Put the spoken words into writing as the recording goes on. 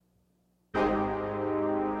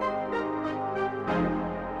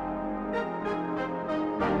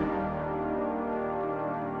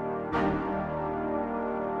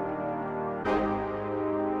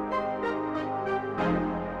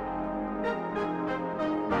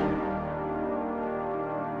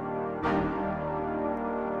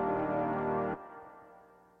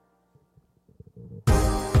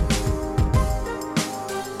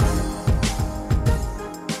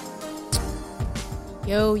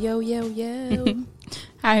Yo, yo, yo, yo.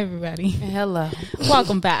 Hi, everybody. Hello.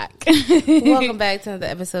 Welcome back. Welcome back to another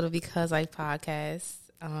episode of Because I Podcast.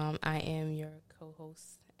 I am your co-host,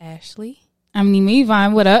 Ashley. I'm Nima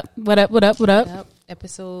Yvonne. What up? What up? What up? What up? Yep.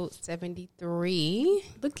 Episode 73.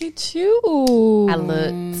 Look at you. I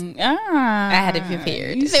looked. I had it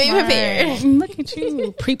prepared. You Let me smart. prepared. Look at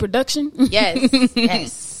you. Pre-production. Yes.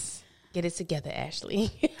 Yes. Get it together,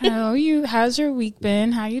 Ashley. How are you? How's your week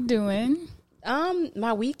been? How you doing?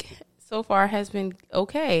 My week so far has been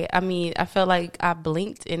okay. I mean, I felt like I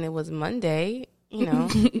blinked and it was Monday. You know,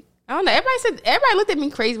 I don't know. Everybody looked at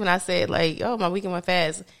me crazy when I said like, "Oh, my weekend went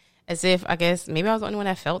fast," as if I guess maybe I was the only one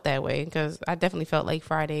that felt that way, because I definitely felt like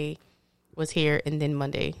Friday was here and then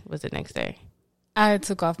Monday was the next day. I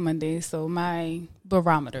took off Monday, so my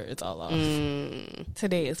barometer is all off.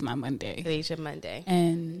 Today is my Monday. Today's your Monday,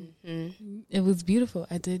 And it was beautiful.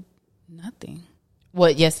 I did nothing.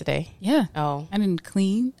 What, yesterday? Yeah. Oh, I didn't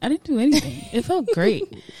clean. I didn't do anything. It felt great.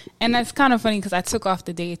 And that's kind of funny because I took off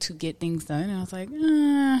the day to get things done. And I was like,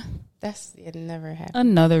 it never happened.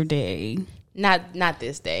 another day. Not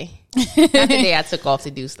this day. Not the day I took off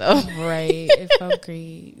to do stuff. Right. It felt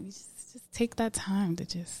great. Just take that time to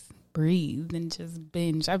just breathe and just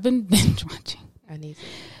binge. I've been binge watching. I need to.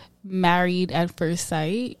 Married at First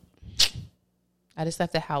Sight. I just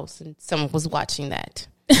left the house and someone was watching that.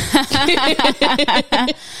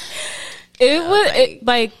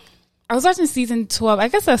 Like I was watching season 12. I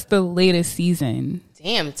guess that's the latest season.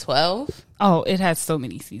 Damn, 12? Oh, it has so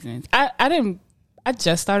many seasons. I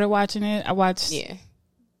just started watching it. I watched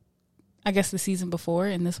I guess the season before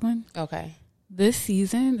and this one. Okay. This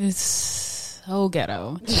season is so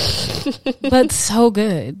ghetto. But so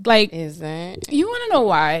good. Like, Isn't? you want to know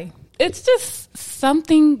why? It's just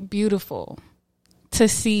something beautiful to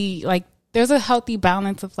see. Like, there's a healthy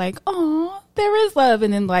balance of like, oh, there is love.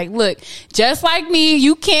 And then like, look, just like me,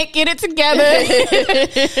 you can't get it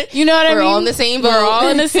together. You know what I mean? We're all in the same boat. We're all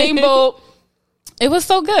in the same boat. It was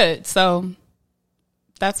so good. So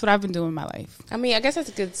that's what I've been doing in my life. I mean, I guess that's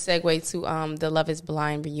a good segue to the Love is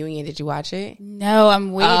Blind reunion. Did you watch it? No,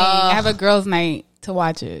 I'm waiting. I have a girls' night to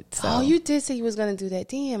watch it. So. Oh, you did say you was going to do that.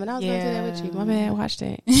 Damn, and I was going to do that with you. My bad, I watched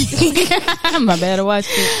it. My bad, I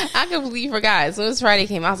watched it. I completely forgot. As soon as Friday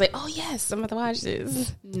came, I was like, oh, yes, I'm about to watch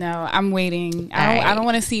this. No, I'm waiting. Right. I don't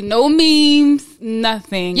want to see no memes,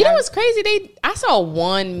 nothing. You know what's crazy? I saw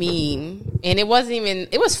one meme, and it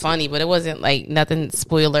was funny, but it wasn't like nothing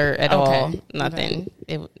spoiler at all. Nothing.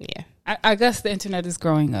 Okay. I guess the internet is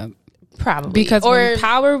growing up. Probably. Because when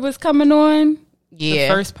Power was coming on, the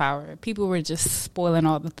first Power, people were just spoiling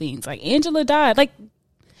all the things. Like, Angela died. Like,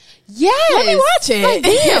 yes. let me watch it. Like,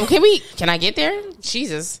 damn, can I get there?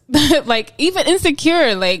 Jesus. Like, even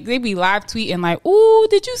Insecure, like, they be live tweeting like, ooh,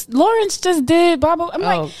 Lawrence just did blah, blah. I'm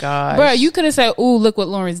like, gosh. bro, you could have said, ooh, look what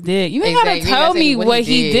Lawrence did. You ain't gotta tell me what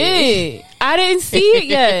he did. I didn't see it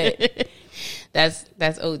yet.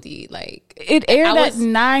 That's OD. Like, it aired at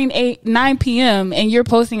 9 p.m. and you're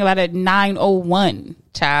posting about it at 9:01.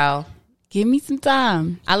 Child, give me some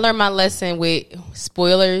time. I learned my lesson with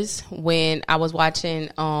spoilers when I was watching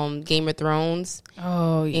Game of Thrones.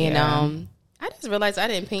 Oh yeah, and I just realized I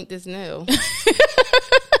didn't paint this nail.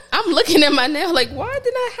 I'm looking at my nail like, how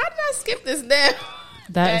did I skip this nail?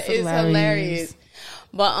 That is hilarious.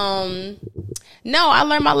 But no, I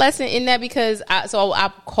learned my lesson in that because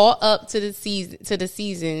I caught up to the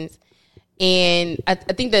seasons, and I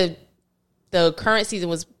think the current season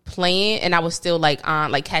was playing, and I was still like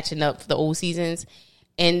on like catching up for the old seasons,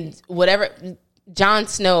 and whatever Jon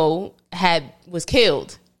Snow was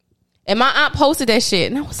killed, and my aunt posted that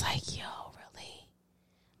shit, and I was like, yo, really?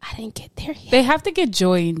 I didn't get there yet. They have to get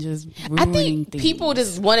joy in just ruining I think things. People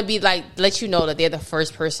just want to be like, let you know that they're the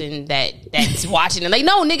first person that's watching it. Like,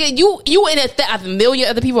 no, nigga, you and a million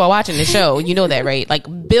other people are watching the show. You know that, right? Like,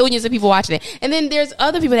 billions of people watching it. And then there's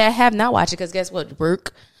other people that have not watched it because guess what?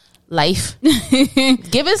 Work, life.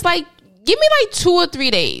 Give me like 2 or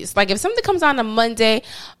 3 days. Like, if something comes on a Monday,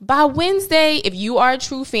 by Wednesday, if you are a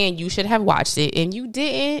true fan, you should have watched it. And you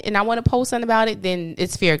didn't, and I want to post something about it, then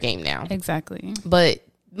it's fair game now. Exactly. But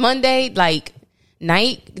Monday, like,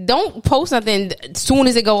 night, don't post nothing as soon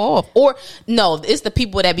as it go off. Or no, it's the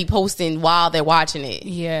people that be posting while they're watching it.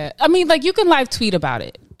 Yeah, I mean, like, you can live tweet about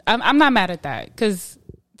it. I'm not mad at that because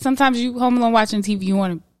sometimes you home alone watching TV, you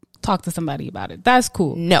want to talk to somebody about it. That's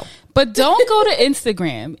cool. No, but don't go to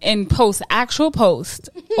Instagram and post actual posts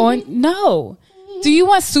on. No, do you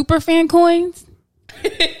want super fan coins?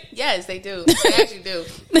 Yes, they do. They actually do.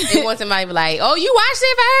 They want somebody to be like, oh, you watched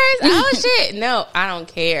it first? Oh, shit. No, I don't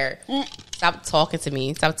care. Stop talking to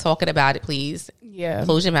me. Stop talking about it, please. Yeah.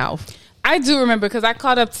 Close your mouth. I do remember because I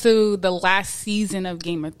caught up to the last season of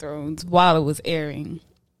Game of Thrones while it was airing.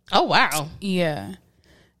 Oh, wow. Yeah.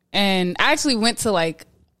 And I actually went to like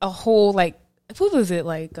a whole like, what was it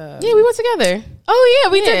like? Yeah, we went together. Oh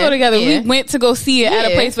yeah, we did go together. Yeah. We went to go see it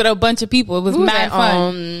at a place with a bunch of people. It was mad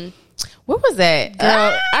fun. Where was that?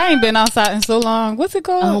 Girl, I ain't been outside in so long. What's it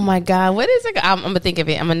called? Oh my God. What is it? I'm gonna think of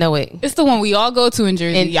it. I'm gonna know it. It's the one we all go to in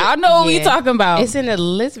Jersey. And y'all know what we talking about. It's in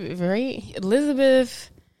Elizabeth, right? Elizabeth.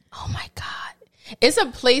 Oh my God. It's a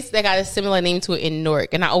place that got a similar name to it in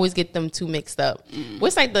Newark, and I always get them two mixed up.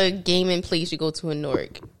 What's like the gaming place you go to in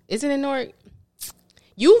Newark? Is it in Newark?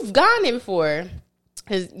 You've gone in before.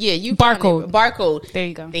 Yeah, you Barcode. Barcode. There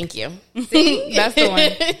you go. Thank you. See? That's the one.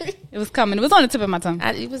 It was coming. It was on the tip of my tongue.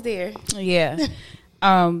 It was there. Yeah.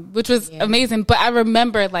 Which was amazing. But I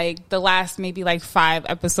remember like the last maybe like 5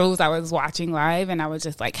 episodes I was watching live, and I would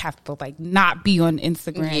just like have to like not be on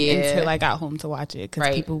Instagram until I got home to watch it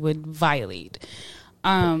because people would violate.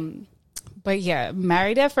 But yeah,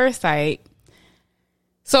 Married at First Sight.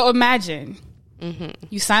 So imagine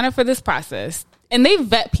you sign up for this process. And they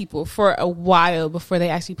vet people for a while before they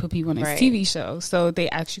actually put people on this TV show. So they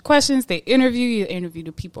ask you questions, they interview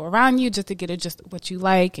the people around you just to get a gist of what you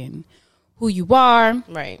like and who you are.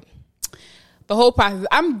 Right. The whole process,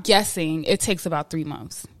 I'm guessing it takes about 3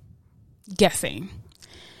 months. Guessing.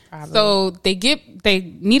 Probably. So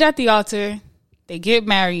they meet at the altar, they get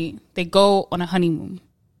married, they go on a honeymoon.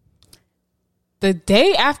 The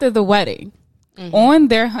day after the wedding, on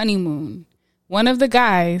their honeymoon, one of the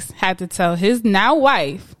guys had to tell his now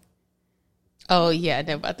wife. Oh yeah, I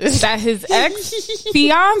know about this. That his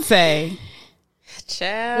ex-fiance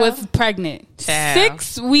was pregnant. Child.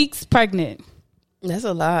 6 weeks pregnant. That's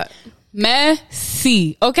a lot.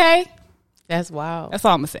 Messy. Okay? That's wild. That's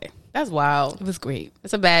all I'm going to say. That's wild. It was great.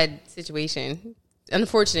 It's a bad situation.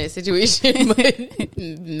 Unfortunate situation, but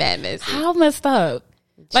mad messy. How messed up?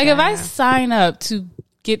 Child. Like if I sign up to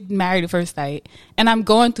get married at first sight and I'm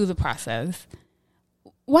going through the process,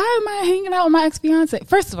 why am I hanging out with my ex-fiance?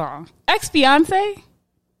 First of all, ex-fiance?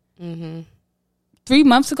 3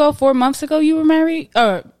 months ago, 4 months ago, you were married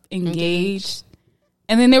or engaged.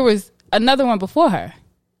 And then there was another one before her.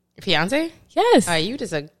 Fiance? Yes. You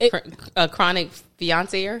just a chronic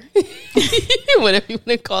fiancer? Whatever you want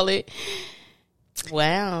to call it.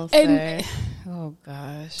 Wow, sir. Oh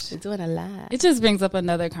gosh, you're doing a lot. It just brings up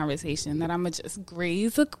another conversation that I'm gonna just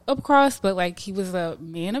graze across. But like, he was a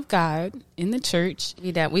man of God in the church.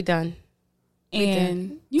 We done.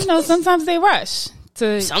 And you know, sometimes they rush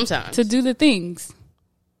to do the things.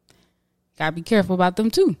 Gotta be careful about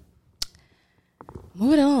them too.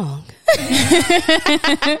 Moving along.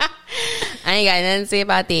 I ain't got nothing to say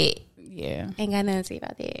about that. Yeah, ain't got nothing to say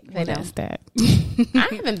about that. Well, that's that. I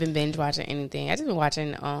haven't been binge watching anything. I just been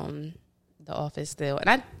watching The Office still, and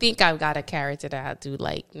I think I've got a character that I do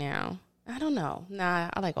like now. I don't know. Nah,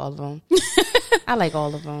 I like all of them. I like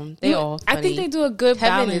all of them. They all funny. I think they do a good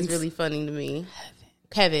balance. Kevin is really funny to me.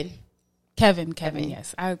 Kevin.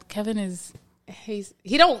 Yes, Kevin is.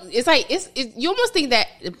 It's like you almost think that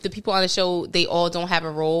the people on the show, they all don't have a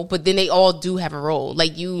role, but then they all do have a role.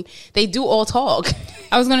 Like they do all talk.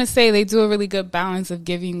 I was gonna say they do a really good balance of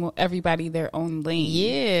giving everybody their own lane.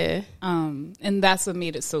 Yeah. And that's what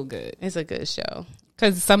made it so good. It's a good show.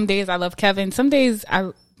 Because some days I love Kevin. Some days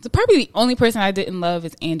probably the only person I didn't love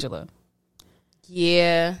is Angela.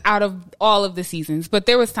 Yeah. Out of all of the seasons. But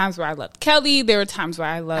there was times where I loved Kelly. There were times where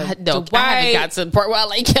I loved Dwight. I haven't got to the part where I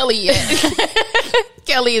like Kelly yet.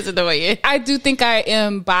 Kelly is annoying. I do think I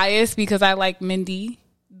am biased because I like Mindy,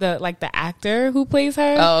 the actor who plays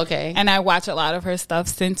her. Oh, okay. And I watch a lot of her stuff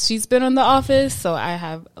since she's been on The Office, so I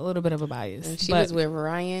have a little bit of a bias. When she was with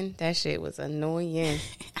Ryan, that shit was annoying.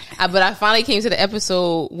 But I finally came to the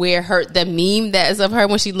episode where the meme that is of her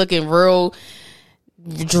when she looking real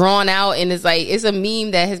drawn out, and it's like it's a meme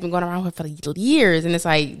that has been going around with her for years, and it's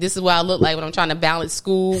like this is what I look like when I'm trying to balance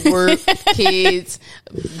school, work, kids,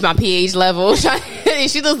 my pH level, and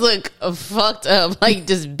she just look fucked up, like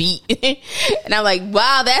just beat. And I'm like,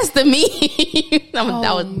 wow, that's the meme.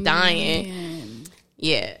 I was dying. Man.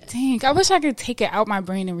 Yeah, dang, I wish I could take it out my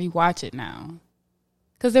brain and rewatch it now.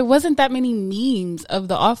 Because there wasn't that many memes of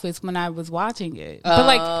The Office when I was watching it. But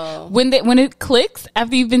like when it clicks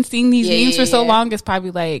after you've been seeing these memes for so long, it's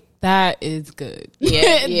probably like, that is good.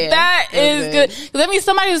 Yeah, that is good. Because that means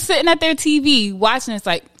somebody was sitting at their TV watching. It's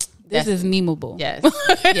like, this is memeable. Yes,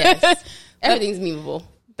 everything's memeable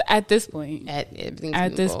at this point.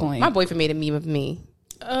 This point, my boyfriend made a meme of me.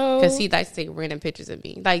 Oh, because he likes to take random pictures of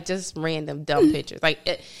me, like just random dumb pictures, like.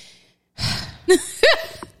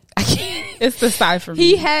 I can't. It's the side for me.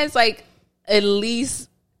 He has like at least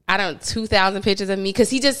 2,000 pictures of me because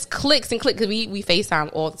he just clicks and clicks because we FaceTime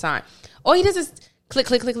all the time. All he does is click,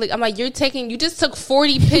 click, click, click. I'm like, you just took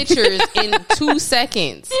 40 pictures in 2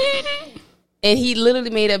 seconds. And he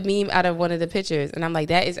literally made a meme out of one of the pictures. And I'm like,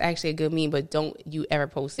 that is actually a good meme, but don't you ever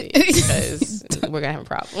post it because we're going to have a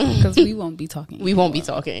problem. Because we won't be talking. We won't be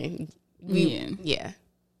talking. Yeah.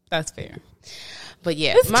 That's fair. But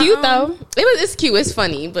yeah. It's cute, though. It's cute. It's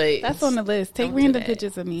funny, but. That's on the list. Take random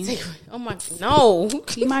pictures of me. Oh, my. No.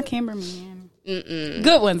 Be my cameraman.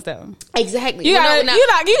 Good ones, though. Exactly. You gotta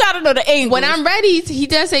know the angle. When I'm ready, he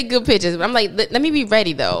does take good pictures. But I'm like, let me be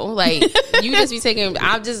ready though. Like you just be taking.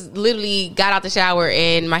 I just literally got out the shower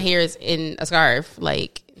and my hair is in a scarf.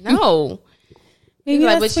 Like no. Maybe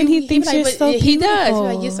like, that's when he thinks you're so beautiful. He does. He's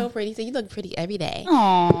like, you're so pretty. He said, you look pretty every day.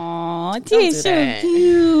 Aww, she's so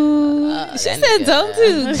cute. She said, don't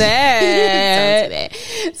do that. Don't do that.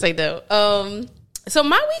 It's like though. So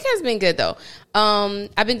my week has been good though.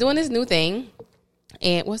 I've been doing this new thing,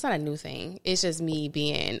 and well, it's not a new thing. It's just me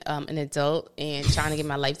being an adult and trying to get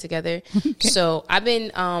my life together. Okay. So I've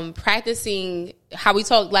been practicing how we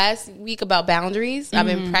talked last week about boundaries. Mm-hmm. I've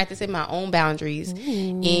been practicing my own boundaries,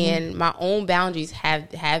 and my own boundaries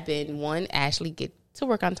have been one, Ashley, get to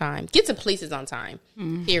work on time, get to places on time.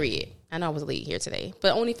 Period. I know I was late here today,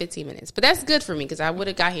 but only 15 minutes. But that's good for me because I would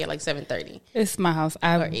have got here like 7:30. It's my house.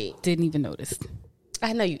 I didn't even notice.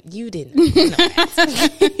 I know you didn't know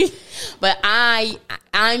that. But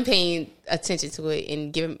I'm paying attention to it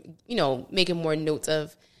and giving, making more notes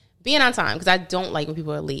of being on time because I don't like when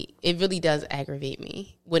people are late. It really does aggravate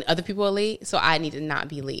me when other people are late, so I need to not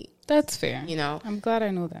be late. That's fair. I'm glad I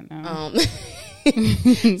know that now.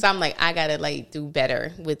 So I'm like, I gotta do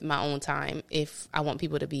better with my own time if I want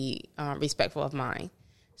people to be respectful of mine.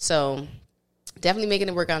 So definitely making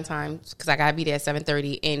it work on time because I gotta be there at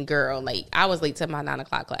 7:30. And girl, I was late to my 9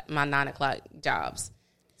 o'clock jobs.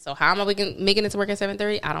 So how am I making it to work at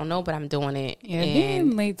 7:30? I don't know, but I'm doing it. Yeah,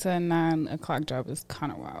 being late to a 9 o'clock job is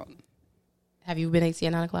kind of wild. Have you been late to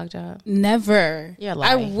your 9 o'clock job? Never. You're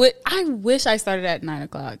lying. I wish I started at 9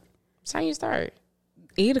 o'clock. What time you start?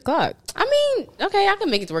 8 o'clock. I mean, okay, I can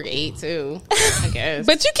make it to work at 8 too, I guess.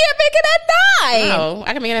 But you can't make it at 9. No,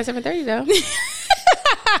 I can make it at 7:30 though.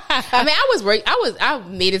 I mean, I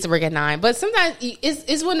made it to work at 9, but sometimes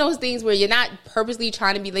it's one of those things where you're not purposely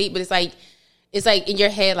trying to be late, but it's like in your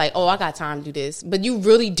head, oh, I got time to do this, but you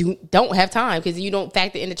really don't have time because you don't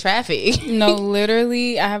factor in the traffic. No,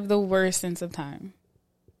 literally, I have the worst sense of time.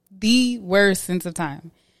 The worst sense of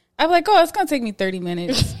time. I'm like, oh, it's gonna take me 30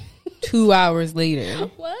 minutes. 2 hours later.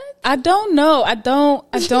 What? I don't know. I don't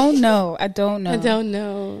know.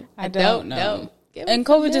 And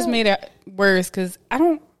COVID just made it worse because I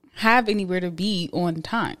don't have anywhere to be on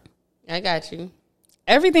time. I got you.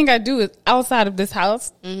 Everything I do is outside of this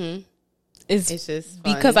house. Mm-hmm. It's just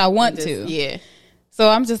because I want to. Yeah. So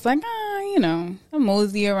I'm just like, I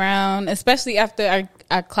mosey around, especially after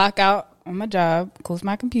I clock out on my job, close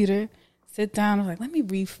my computer, sit down. I'm like, let me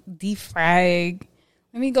defrag.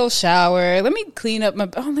 Let me go shower. Let me clean up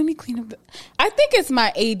I think it's my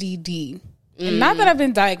ADD. And not that I've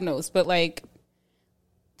been diagnosed, but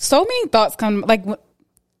so many thoughts come. I'm going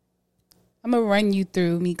to run you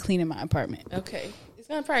through me cleaning my apartment. Okay. It's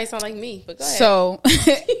going to probably sound like me, but go ahead. So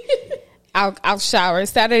I'll shower.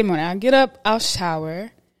 Saturday morning, I'll get up, I'll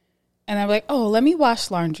shower. And I'm like, oh, let me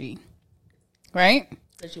wash laundry. Right?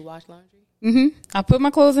 Did you wash laundry? Mm-hmm. I'll put my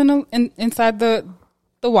clothes inside the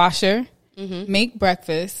washer. Mm-hmm. Make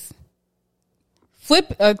breakfast,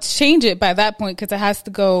 change it by that point because it has to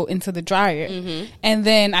go into the dryer. Mm-hmm. And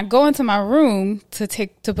then I go into my room to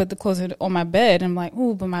put the clothes on my bed. And I'm like,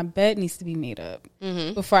 oh, but my bed needs to be made up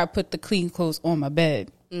before I put the clean clothes on my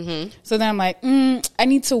bed. Mm-hmm. So then I'm like, I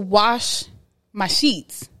need to wash my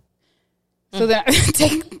sheets. So then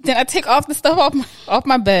I take off the stuff off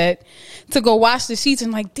my bed to go wash the sheets. And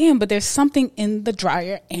I'm like, damn, but there's something in the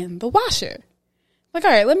dryer and the washer. All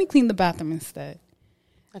right, let me clean the bathroom instead.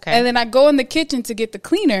 Okay. And then I go in the kitchen to get the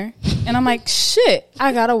cleaner, and I'm like, shit,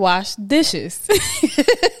 I gotta wash dishes.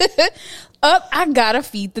 I gotta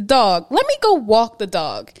feed the dog. Let me go walk the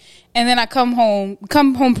dog. And then I come home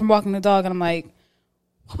from walking the dog, and I'm like,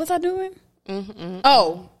 what was I doing?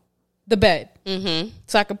 Oh, the bed. Mm-hmm.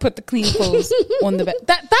 So I could put the clean clothes on the bed.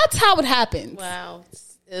 That's how it happens. Wow.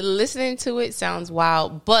 Listening to it sounds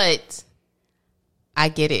wild, but I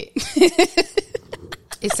get it.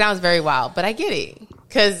 It sounds very wild, but I get it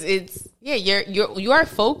because you are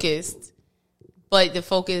focused, but the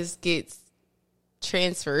focus gets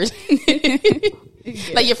transferred.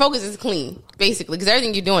 Your focus is clean, basically, because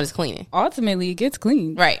everything you're doing is cleaning. Ultimately, it gets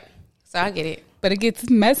clean, right? So I get it. but it gets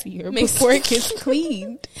messier before it gets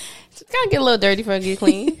cleaned. It's gotta get a little dirty before it get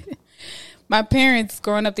clean. My parents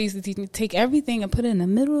growing up, they used to teach me to take everything and put it in the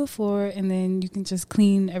middle of the floor, and then you can just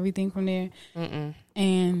clean everything from there.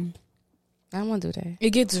 And I don't want to do that. it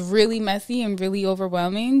gets really messy and really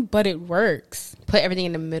overwhelming, but it works. Put everything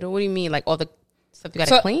in the middle. What do you mean? Like all the stuff you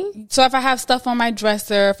gotta clean? So if I have stuff on my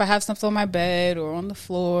dresser, if I have stuff on my bed or on the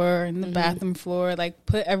floor, in the bathroom floor, like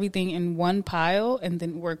put everything in one pile and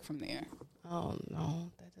then work from there. Oh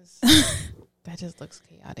no, that just looks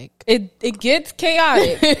chaotic. It gets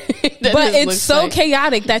chaotic, but it's so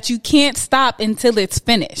chaotic that you can't stop until it's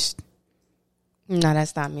finished. No,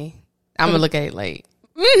 that's not me. I'm gonna look at it like,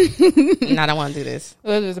 no, I don't want to do this.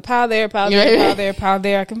 Well, there's a pile there, pile there, pile there, pile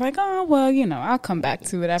there. I can be like, oh well, I'll come back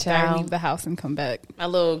to it after I leave the house and come back. My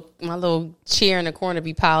little chair in the corner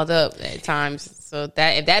be piled up at times, so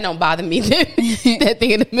that if that don't bother me, then that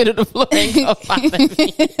thing in the middle of the floor ain't gonna bother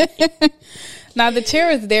me. Now the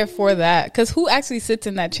chair is there for that, because who actually sits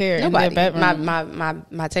in that chair? Nobody. In their bedroom?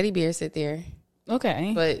 My teddy bear sit there.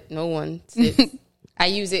 Okay, but no one sits. I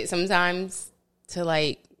use it sometimes to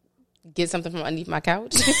like get something from underneath my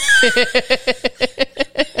couch.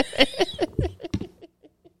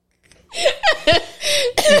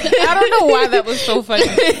 I don't know why that was so funny,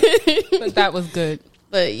 but that was good.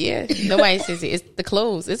 But yeah, nobody says it. It's the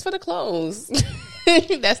clothes. It's for the clothes.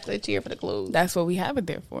 That's the chair for the clothes. That's what we have it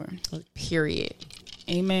there for. Period.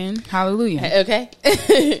 Amen. Hallelujah. Okay.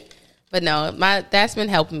 But no, that's been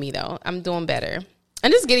helping me though. I'm doing better.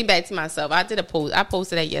 I'm just getting back to myself. I did a post. I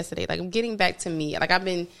posted that yesterday. Like I'm getting back to me. Like I've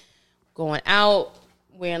been going out,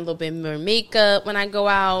 wearing a little bit more makeup when I go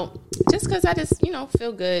out, just because I just,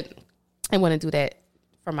 feel good and want to do that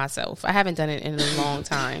for myself. I haven't done it in a long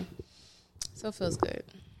time. So it feels good.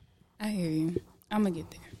 I hear you. I'm going to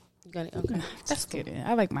get there. Okay. That's good.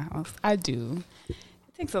 I like my house. I do. It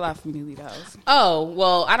takes a lot for me to leave the house. Oh,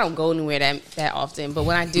 well, I don't go anywhere that often. But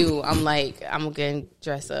when I do, I'm like, I'm going to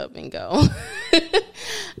dress up and go.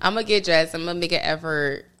 I'm going to get dressed. I'm going to make an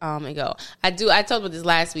effort and go. I talked about this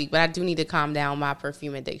last week, but I do need to calm down my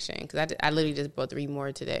perfume addiction. Because I literally just bought 3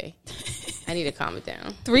 more today. I need to calm it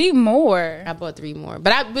down. 3 more? I bought 3 more.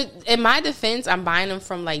 But in my defense, I'm buying them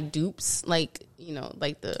from like dupes. Like,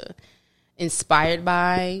 like the inspired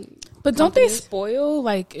by. But don't they spoil,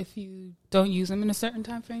 like, if you don't use them in a certain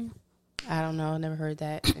time frame? I don't know. I never heard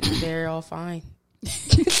that. They're all fine.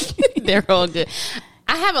 They're all good.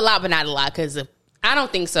 I have a lot, but not a lot, because I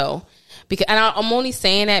don't think so. I'm only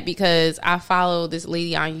saying that because I follow this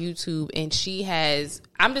lady on YouTube, and she has.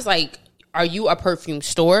 I'm just like, are you a perfume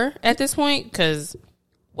store at this point? Because,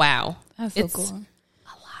 wow, that's so cool.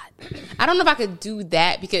 I don't know if I could do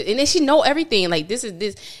that, because and then she know everything, like this is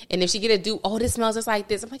this, and if she get a dupe, oh, this smells just like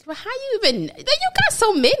this. I'm like, well, how you even? You got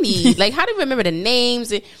so many. Like, how do you remember the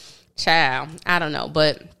names? Child, I don't know,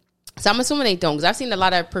 but so I'm assuming they don't, because I've seen a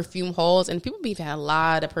lot of perfume hauls, and people be had a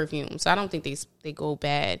lot of perfume, so I don't think they go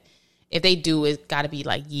bad. If they do, it's got to be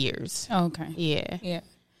like years. Oh, okay. Yeah.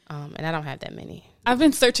 And I don't have that many. I've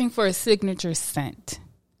been searching for a signature scent,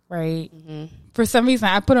 right? Mm-hmm. For some reason,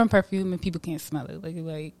 I put on perfume and people can't smell it.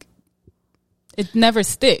 Like it never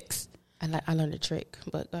sticks. I learned a trick,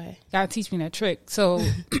 but go ahead. Gotta teach me that trick. So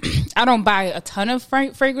I don't buy a ton of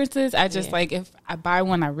fragrances. I just like, if I buy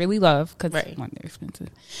one I really love, because one, they're expensive,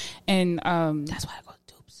 and that's why I go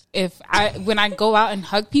dupes. When I go out and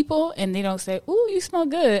hug people and they don't say, "Ooh, you smell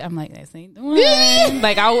good," I'm like, "This ain't the one."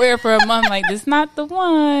 Like I'll wear it for a month. Like, this not the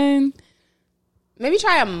one. Maybe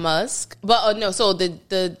try a musk, but no. So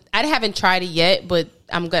the I haven't tried it yet, but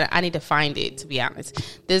I need to find it, to be honest.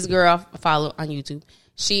 This girl I follow on YouTube,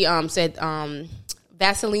 she said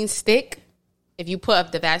Vaseline stick. If you put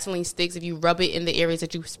up the Vaseline sticks, if you rub it in the areas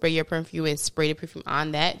that you spray your perfume and spray the perfume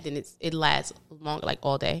on that, then it lasts long, like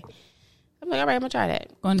all day. I'm like, all right, I'm gonna try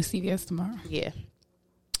that. Going to CVS tomorrow. Yeah.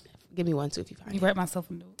 Give me one too if you find it. You write myself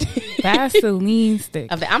a note. Vaseline stick.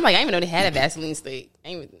 I'm like, I didn't even know they had a Vaseline stick.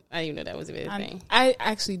 I didn't even know that was a big thing. I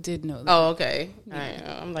actually did know that. Oh, okay.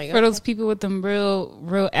 Yeah. I'm like, for those people with them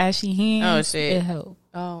real ashy hands. Oh shit, it helped.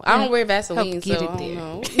 Oh, I don't wear Vaseline, so I don't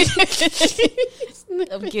know.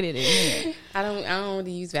 Get it in here. I don't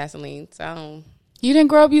really use Vaseline, so I don't. You didn't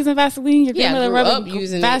grow up using Vaseline? Your grandmother grew up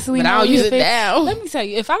using Vaseline, it, but I don't use it now. Let me tell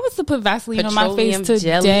you, if I was to put Vaseline on my face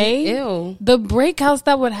today, the breakouts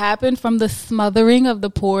that would happen from the smothering of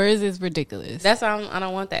the pores is ridiculous. That's why I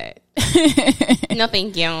don't want that. No,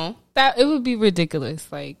 thank you. It would be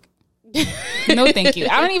ridiculous. Like, no, thank you.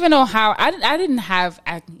 I don't even know how. I didn't have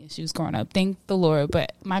acne issues growing up, thank the Lord.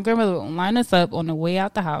 But my grandmother would line us up on the way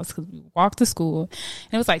out the house, because we walked to school,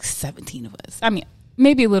 and it was like 17 of us. I mean,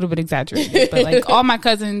 maybe a little bit exaggerated, but like all my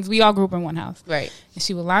cousins, we all grew up in one house. Right. And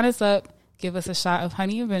she would line us up, give us a shot of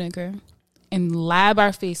honey and vinegar and lab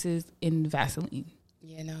our faces in Vaseline.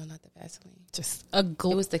 Yeah, no, not the Vaseline. Just a It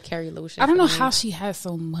was the Carrie lotion. I don't know for me. how she has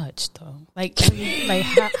so much though. Like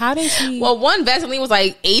how did she? Well, one Vaseline was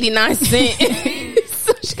like 89 cents.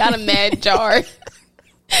 So she got a mad jar.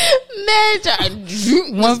 Mad jar.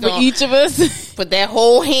 One for each of us. Put that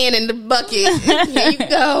whole hand in the bucket. Here you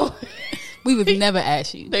go. We would never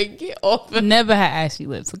ashy. Like, get off. Never had ashy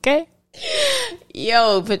lips. Okay.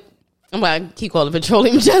 Yo, but I'm gonna keep calling it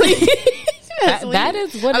petroleum jelly. That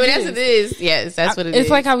is what I mean, it that's is. what it is. Yes, that's what it is. It's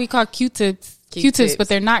like how we call Q-tips, but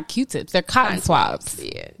they're not Q-tips. They're cotton swabs.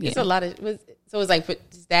 Yeah, it's a lot of. So it's like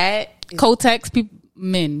is that Kotex.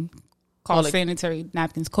 Men call like sanitary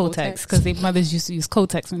napkins Kotex because their mothers used to use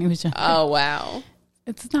Kotex when they was young. Oh wow,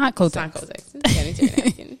 It's not Kotex. it's not Kotex. It's sanitary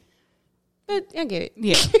napkin. But I get it.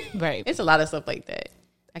 Yeah, right. It's a lot of stuff like that.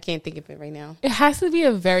 I can't think of it right now. It has to be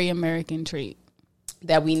a very American trait.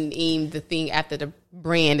 That we named the thing after the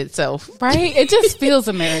brand itself. Right? It just feels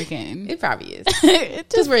American. It probably is. It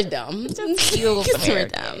Just we're dumb. just feels We're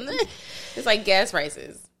American. dumb. It's like gas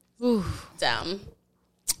prices. Ooh, Dumb.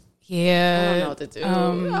 yeah. I don't know what to do. I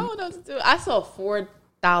don't know what to do. I saw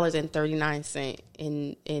 $4.39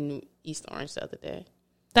 in East Orange the other day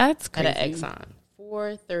That's at crazy. an Exxon.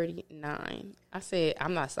 $4.39. I said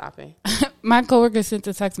I'm not stopping. My coworker sent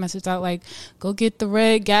a text message out like, "Go get the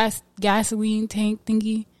red gasoline tank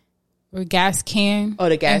thingy or gas can. Oh,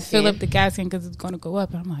 the gas and fill can. up the gas can because it's going to go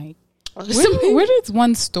up." I'm like, where does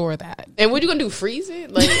one store that? And what you gonna do? Freeze it?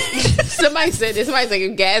 Like somebody said this. Somebody's like,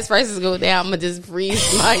 if gas prices go down, I'm gonna just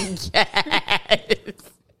freeze my gas.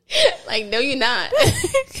 Like, no, you're not.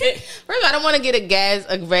 First of all, I don't want to get a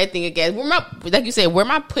red thing of gas. Like you said, where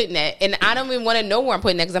am I putting that? And I don't even want to know where I'm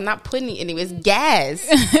putting that because I'm not putting it anywhere. It's gas.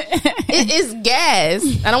 It is gas.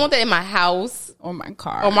 I don't want that in my house Or my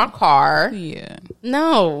car. or my car. Yeah.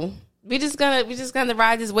 No, we just gonna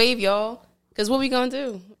ride this wave, y'all. Because what we gonna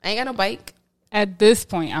do? I ain't got no bike. At this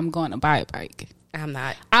point, I'm going to buy a bike. I'm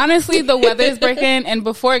not. Honestly, the weather is breaking, and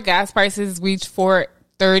before gas prices reach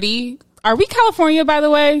 $4.30, are we California, by the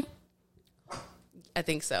way? I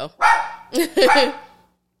think so.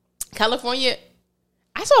 California.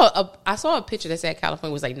 I saw a picture that said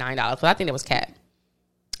California was like $9, but I think that was cap.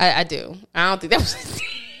 I do. I don't think that was.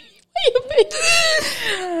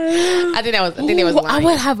 I think that was lying. I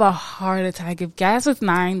would have a heart attack if gas was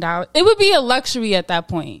 $9. It would be a luxury at that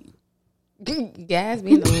point. Gas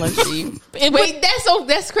being a luxury. Wait,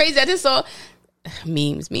 that's crazy. I just saw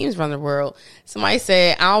memes run the world. Somebody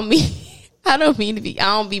said, I don't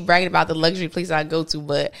be bragging about the luxury place I go to,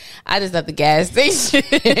 but I just left the gas station.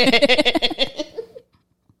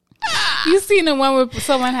 You seen the one where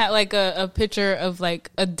someone had like a picture of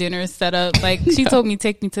like a dinner set up? Like she told me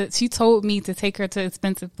to take her to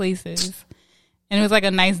expensive places. And it was like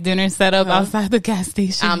a nice dinner set up outside the gas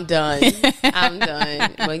station. I'm done.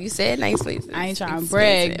 Well, you said nice places. I ain't trying to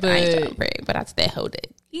brag, but that's that whole day.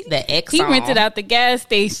 The Exxon. He rented out the gas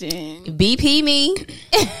station. BP me.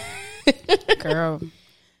 Girl.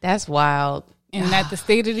 That's wild. And at the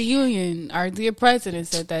State of the Union, our dear president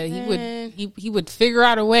said that he would figure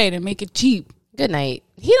out a way to make it cheap. Good night.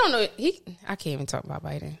 He don't know. I can't even talk about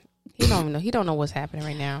Biden. He don't even know. He don't know what's happening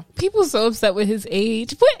right now. People so upset with his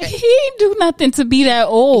age, but he ain't do nothing to be that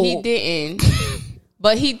old. He didn't.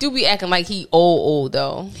 But he do be acting like he old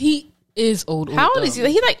though. He is old. How old is he?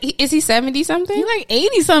 Is he 70 something? He like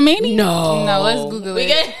 80 something, ain't he? No. Let's Google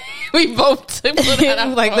it. We both put it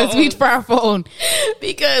on our like, let's reach for our phone.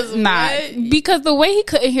 Because because the way he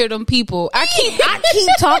couldn't hear them people. I keep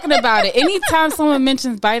talking about it. Anytime someone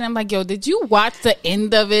mentions Biden, I'm like, yo, did you watch the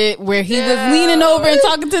end of it where he was leaning over and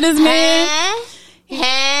talking to this man?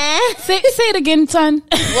 Say it again, son.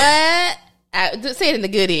 What? Say it in the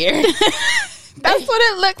good ear. That's what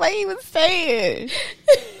it looked like he was saying.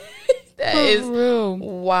 That is real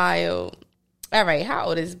wild. All right, how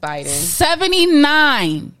old is Biden?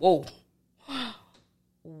 79. Whoa.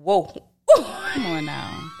 Come on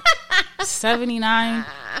now. 79.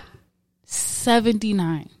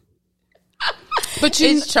 79. But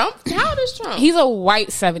is Trump? How old is Trump? He's a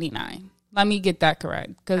white 79. Let me get that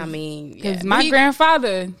correct. Because my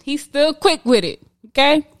grandfather, he's still quick with it.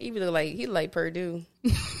 Okay? He like Purdue.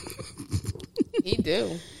 He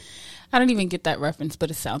do. I don't even get that reference, but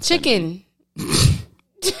it sounds chicken.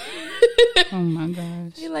 Oh my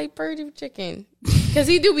gosh. He like Purdue chicken. Because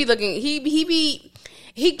he do be looking, he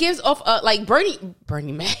gives off like Bernie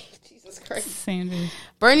Mac. Jesus Christ. Sanders.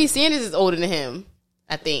 Bernie Sanders is older than him,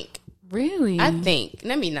 I think. Really? I think.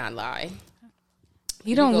 Let me not lie.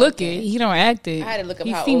 He don't look it. He don't act it. I had to look up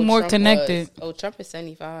he how seemed old more Trump connected. was. Oh, Trump is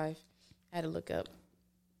 75. I had to look up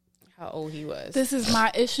how old he was. This is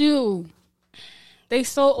my issue. They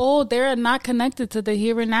so old. They're not connected to the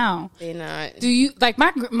here and now. They're not. Do you like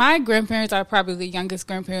my grandparents are probably the youngest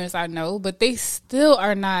grandparents I know, but they still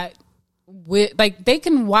are not with like they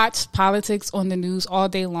can watch politics on the news all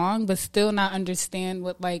day long, but still not understand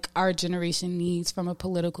what like our generation needs from a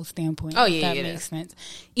political standpoint. Oh, if yeah, that yeah. makes sense.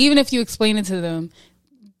 Even if you explain it to them,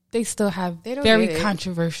 they still have don't very get it.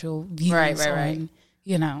 controversial views Right. on,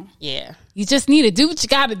 you know. Yeah. You just need to do what you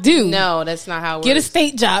got to do. No, that's not how it Get a works.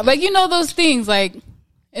 state job. Like, you know, those things. Like,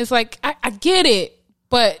 it's like, I get it.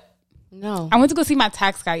 But No. I went to go see my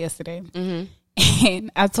tax guy yesterday. Mm-hmm.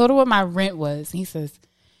 And I told him what my rent was. And he says,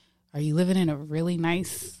 are you living in a really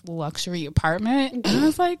nice luxury apartment? And I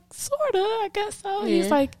was like, sort of, I guess so. Yeah. He's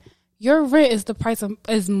like, your rent is the price of,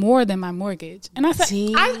 is more than my mortgage. And I said,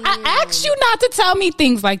 I asked you not to tell me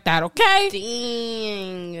things like that, okay?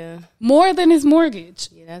 Dang. More than his mortgage.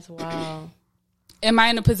 Yeah, that's wild. Am I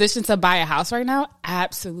in a position to buy a house right now?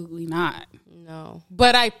 Absolutely not. No.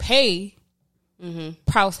 But I pay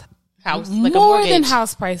house Like a more mortgage. than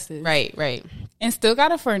house prices, Right. and still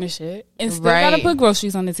gotta furnish it, and still Right. gotta put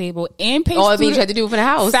groceries on the table, and pay All the things student- you had to do for the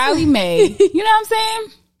house. Sally Mae. You know what I'm saying?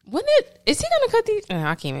 When is he gonna cut these?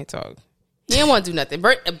 I can't even talk. He don't want to do nothing.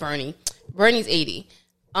 Bernie's 80.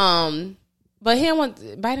 But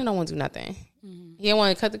Biden don't want to do nothing. He don't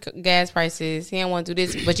want to cut the gas prices. He don't want to do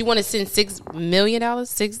this. But you want to send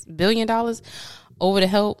 $6 billion over to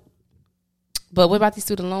help. But what about these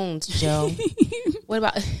student loans, Joe? What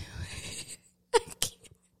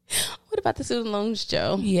about the student loans,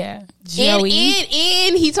 Joe? Yeah, Joey.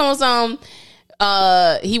 And he told some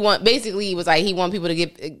he want people to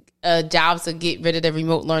get jobs to get rid of the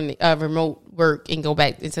remote work and go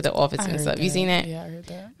back into the office and stuff. You seen that? Yeah, I heard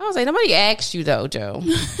that. I was like, nobody asked you though, Joe.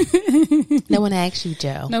 No one asked you,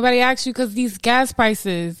 Joe. Nobody asked you because these gas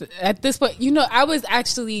prices at this point. You know, I was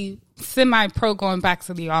actually semi-pro going back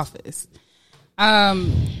to the office.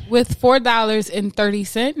 With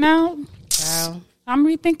 $4.30 now. Wow. I'm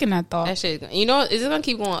rethinking that thought. That shit, you know, is it gonna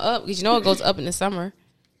keep going up? Because you know it goes up in the summer.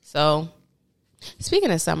 So,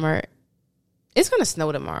 speaking of summer, it's gonna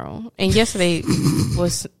snow tomorrow, and yesterday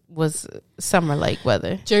was summer-like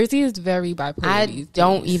weather. Jersey is very bipolar. I these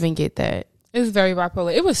don't days. even get that. It's very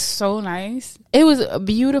bipolar. It was so nice. It was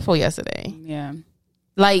beautiful yesterday. Yeah.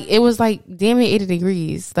 Like it was like damn near 80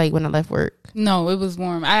 degrees. Like when I left work. No, it was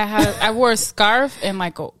warm. I wore a scarf and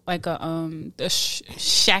like a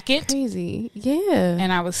shacket, Crazy, yeah.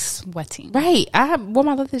 and I was sweating. Right, I wore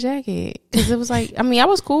my leather jacket because it was like, I mean, I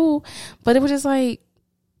was cool, but it was just like,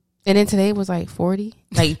 and then today was like 40.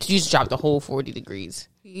 Like you just dropped the whole 40 degrees,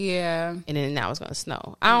 Yeah. and then now it's gonna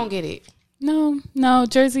snow. I don't get it. No.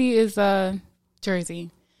 Jersey is Jersey.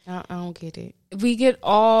 I don't get it. We get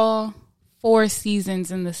all 4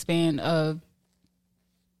 seasons in the span of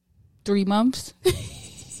 3 months.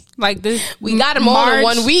 Like this, We got them all in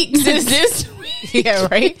 1 week since this week. Yeah,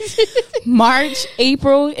 right. March,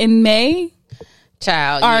 April, and May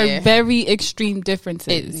Child are yeah. very extreme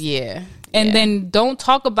differences. Yeah. And Yeah. then don't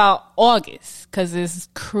talk about August because it's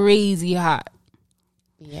crazy hot.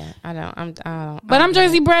 Yeah, I don't. But I'm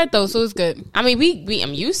Jersey bred though, so it's good. I mean,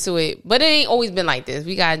 I'm used to it, but it ain't always been like this.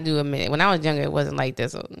 We gotta do a minute. When I was younger, it wasn't like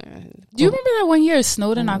this. So, Do you remember that one year it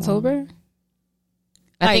snowed in October?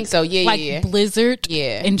 I think so. Yeah, like yeah. blizzard.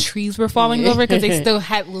 Yeah. And trees were falling over because they still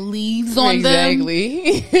had leaves on them.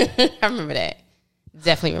 Exactly. I remember that.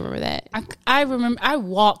 Definitely remember that. I remember I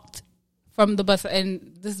walked from the bus,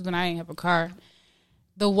 and this is when I didn't have a car.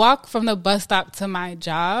 The walk from the bus stop to my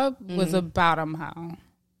job was about a mile.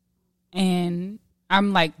 And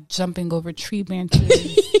I'm like jumping over tree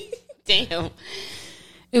branches. Damn.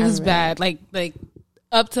 It was bad. Like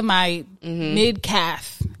up to my mid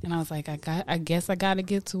calf. And I was like, I guess I gotta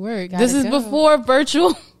get to work. This is go. before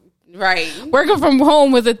virtual Right. working from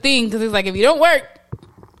home was a thing, because it's like if you don't work,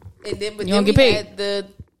 And then, but You then don't we get paid. had the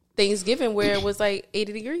Thanksgiving where it was like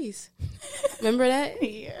 80 degrees. Remember that?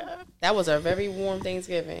 yeah. That was a very warm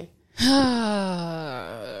Thanksgiving.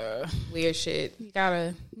 Weird shit. You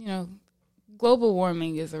gotta, global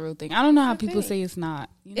warming is a real thing. I don't know how people say it's not.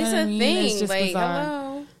 You know It's what a I mean? thing. It's just Like, bizarre.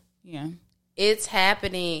 hello. Yeah. It's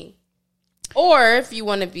happening. Or if you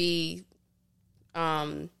want to be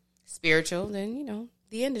spiritual, then,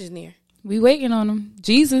 the end is near. We waiting on him.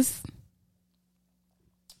 Jesus.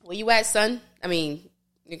 Where you at, son? I mean,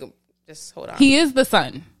 you can just hold on. He is the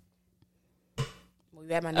son Where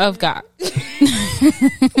you at, my nigga? of God.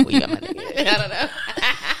 Where you at, my nigga? I don't know.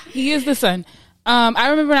 He is the son. I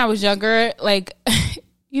remember when I was younger, like,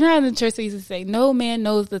 you know how in the church they used to say, no man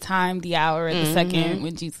knows the time, the hour, or the second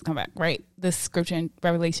when Jesus come back, right? The scripture in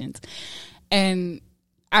Revelations. And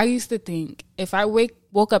I used to think, if I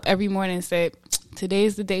woke up every morning and said, today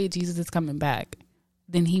is the day Jesus is coming back,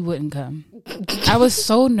 then he wouldn't come. I was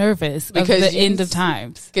so nervous because of the end of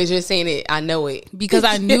times. Because you're saying it, I know it. Because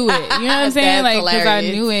I knew it. You know what I'm saying? That's Like, because I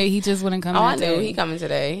hilarious. knew it. He just wouldn't come. Oh, I today. knew he coming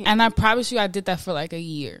today. And I promise you, I did that for like a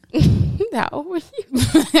year. How old were you?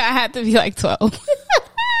 I had to be like 12.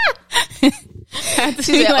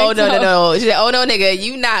 She said, "Oh no." She said, "Oh no, nigga,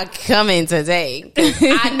 you not coming today. 'Cause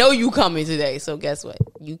I know you coming today. So guess what?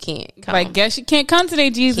 You can't come. Like, guess you can't come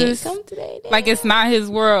today, Jesus. Can't come today. Damn. Like, it's not his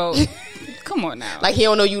world. Come on now. Like he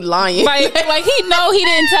don't know you lying. like he know he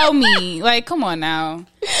didn't tell me. Like, come on now.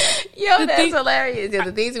 Yo, that's hilarious. Yeah,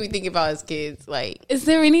 the things that we think about as kids. Like, Is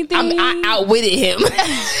there anything? I outwitted him.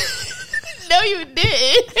 No, you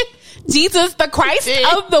didn't. Jesus, the Christ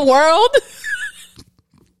of the world.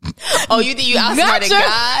 Oh, you think you outsmarted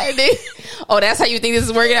God? Oh, that's how you think this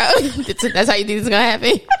is working out? That's how you think this is going to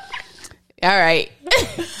happen? All right.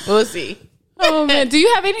 We'll see. Oh, man. Do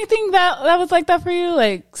you have anything that was like that for you?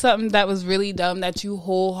 Like, something that was really dumb that you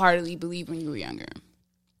wholeheartedly believed when you were younger?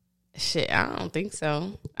 Shit, I don't think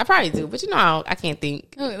so. I probably do, but I can't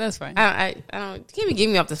think. Oh, that's fine. I don't. You can't be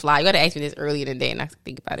giving me off the fly. You got to ask me this early in the day and I can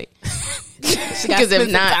think about it. Because if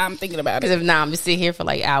not, I'm thinking about it. Because if not, I'm just sitting here for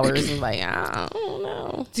like hours and like, I don't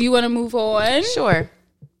know. Do you want to move on? Sure.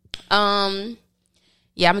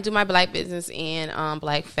 Yeah, I'm gonna do my Black business and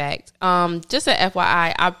Black fact. Just a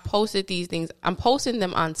FYI, I posted these things. I'm posting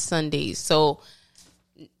them on Sundays, so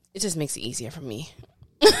it just makes it easier for me.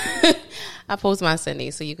 I post my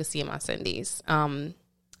Sundays so you can see them on Sundays. And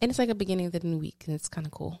it's like a beginning of the new week, and it's kind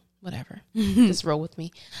of cool. Whatever, just roll with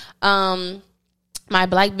me. My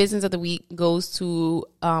Black business of the week goes to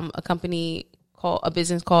a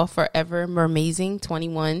business called Forever Mermazing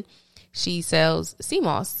 21. She sells sea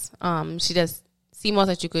moss. She does sea moss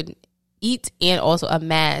that you could eat and also a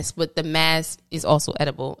mask, but the mask is also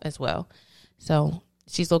edible as well. So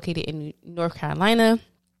she's located in North Carolina.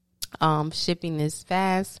 Shipping is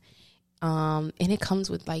fast. And it comes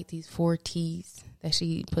with like these 4 teas that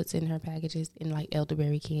she puts in her packages and like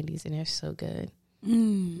elderberry candies, and they're so good.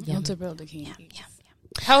 Elderberry candies. Yum.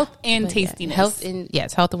 Health and tastiness. Health and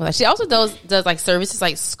health and wellness. She also does like services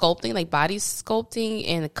like sculpting, like body sculpting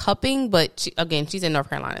and cupping. But she's in North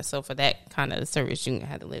Carolina, so for that kind of service, you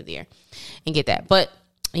have to live there and get that. But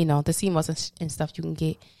the sea moss and stuff you can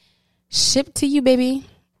get shipped to you, baby,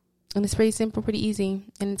 and it's pretty simple, pretty easy,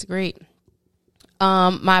 and it's great.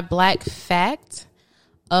 My Black fact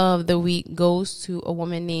of the week goes to a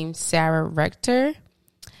woman named Sarah Rector.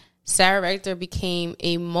 Sarah Rector became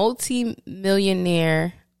a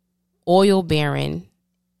multi-millionaire oil baron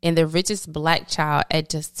and the richest Black child at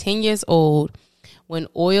just 10 years old when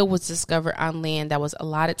oil was discovered on land that was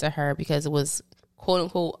allotted to her because it was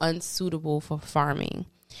quote-unquote unsuitable for farming.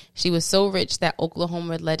 She was so rich that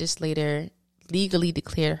Oklahoma legislator legally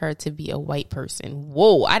declared her to be a white person.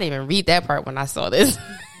 Whoa, I didn't even read that part when I saw this.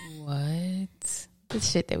 What? The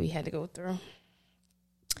shit that we had to go through.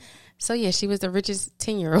 So, yeah, she was the richest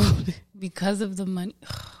 10-year-old. Because of the money?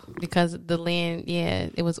 Because the land,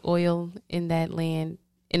 it was oil in that land.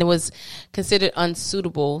 And it was considered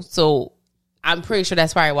unsuitable. So, I'm pretty sure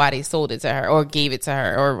that's probably why they sold it to her or gave it to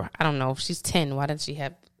her. Or, I don't know. If she's 10, why doesn't she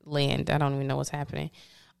have land? I don't even know what's happening.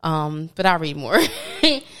 But I'll read more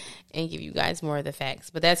and give you guys more of the facts.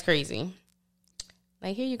 But that's crazy.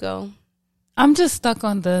 Like, here you go. I'm just stuck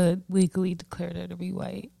on the legally declared her to be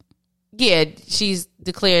white. Yeah, she's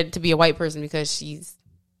declared to be a white person because she's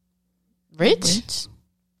rich.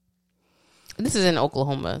 This is in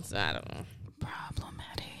Oklahoma, so I don't know.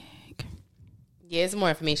 Problematic. Yeah, it's more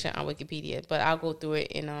information on Wikipedia, but I'll go through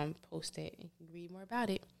it and post it and you can read more about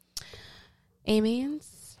it.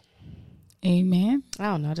 Amens. Amen. I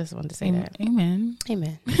don't know. I just wanted to say that. Amen.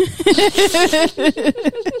 Amen.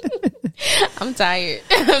 I'm tired.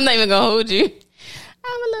 I'm not even gonna hold you.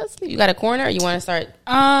 I'm a little sleepy. You got a corner or you want to start?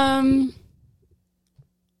 I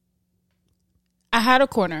had a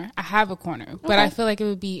corner. I have a corner, but I feel like it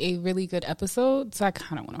would be a really good episode, so I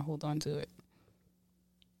kind of want to hold on to it.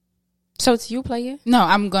 So it's you playing? No,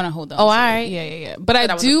 I'm going to hold on. Oh, to all right. It. Yeah. But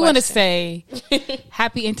I do want to say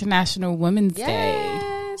Happy International Women's Day.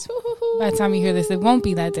 Yes. Woo-hoo-hoo. By the time you hear this, it won't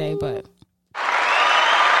be that day, but.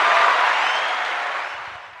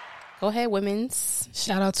 Go ahead, women's.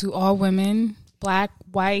 Shout out to all women. Black,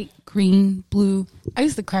 white, green, blue. I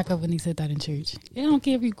used to crack up when he said that in church. I don't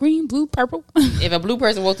care if you're green, blue, purple. If a blue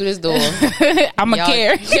person walked through this door, I'm a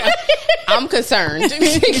care. I'm concerned.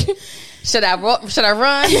 Should I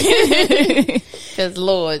run? Because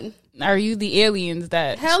Lord, are you the aliens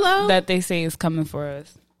that they say is coming for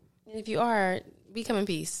us? If you are, we come in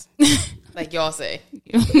peace, like y'all say,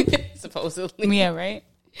 supposedly. Yeah, right.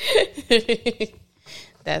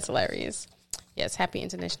 That's hilarious. Yes, Happy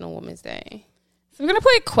International Women's Day. we're going to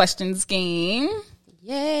play a questions game.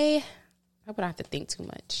 Yay. I hope I don't have to think too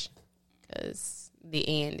much because the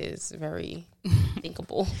and is very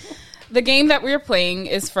thinkable. The game that we're playing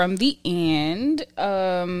is from The And.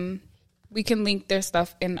 We can link their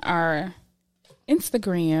stuff in our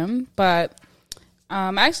Instagram, but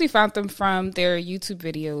I actually found them from their YouTube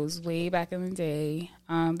videos way back in the day.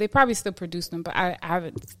 They probably still produce them, but I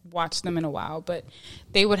haven't watched them in a while. But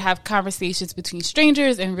they would have conversations between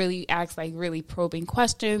strangers and really ask like really probing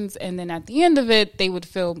questions, and then at the end of it, they would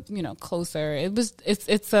feel closer.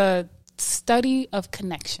 It's a study of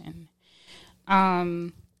connection.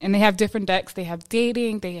 And they have different decks. They have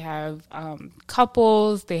dating, they have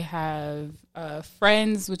couples, they have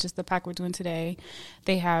friends, which is the pack we're doing today.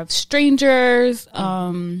 They have strangers.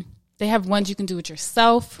 They have ones you can do with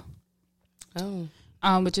yourself. Oh.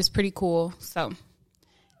 Which is pretty cool. So,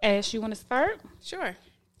 Ash, you want to start? Sure.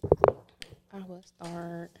 I will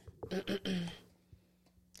start.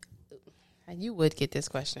 You would get this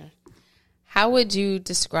question. How would you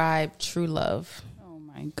describe true love? Oh,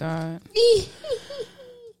 my God.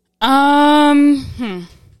 I'm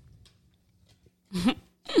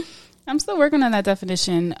still working on that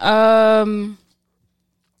definition.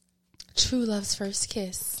 True love's first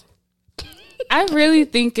kiss. I really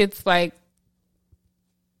think it's like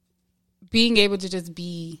being able to just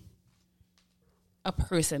be a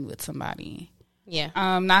person with somebody. Yeah.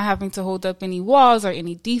 Not having to hold up any walls or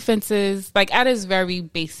any defenses. Like at its very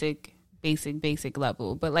basic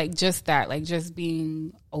level. But like just that, like just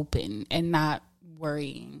being open and not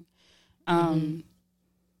worrying.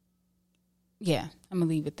 Yeah, I'm gonna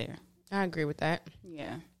leave it there. I agree with that.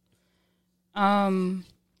 Yeah.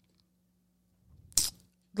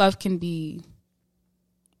 Love can be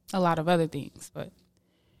a lot of other things, but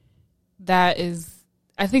I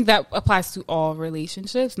think that applies to all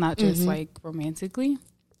relationships, not just like romantically.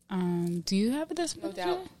 Do you have a definition? No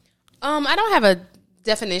doubt. I don't have a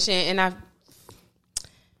definition, and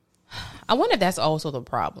I wonder if that's also the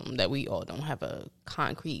problem, that we all don't have a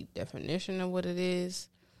concrete definition of what it is.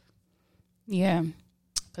 Yeah.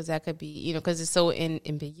 Because that could be, because it's so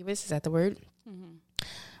ambiguous. Is that the word?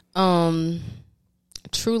 Mm-hmm.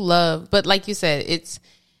 True love. But like you said, it's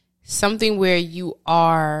something where you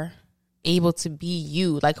are able to be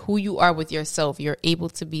you, like who you are with yourself. You're able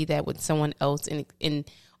to be that with someone else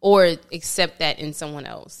or accept that in someone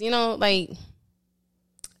else. Like,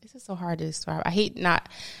 it's just so hard to describe.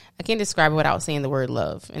 I can't describe it without saying the word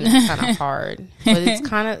love, and it's kind of hard. But it's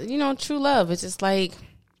kind of, true love. It's just like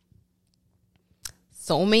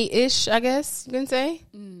soulmate-ish, I guess you can say.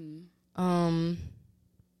 But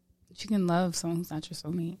you can love someone who's not your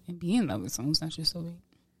soulmate and be in love with someone who's not your soulmate.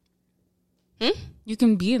 You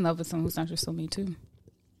can be in love with someone who's not your soulmate too.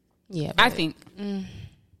 Yeah, I think.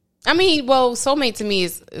 I mean, well, soulmate to me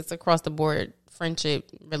is across the board,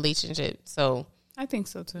 friendship, relationship. So I think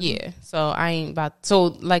so too. Yeah. So I ain't about. So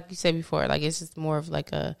like you said before, like it's just more of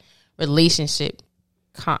like a relationship,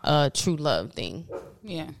 true love thing.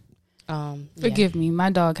 Yeah. Forgive me,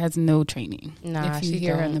 my dog has no training. Nah, if you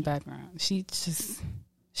hear her in the background, she's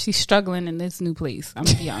struggling in this new place. I'm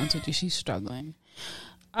gonna be honest with you, she's struggling.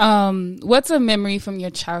 What's a memory from your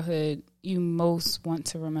childhood you most want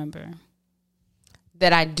to remember?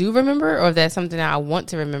 That I do remember, or that's something that I want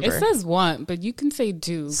to remember? It says want, but you can say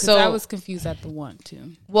do, because I was confused at the want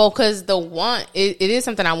too. Well, because the want, it is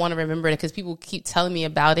something I want to remember because people keep telling me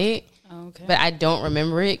about it. Okay. But I don't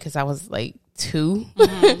remember it because I was like 2.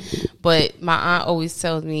 But my aunt always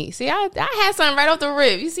tells me, see, I had something right off the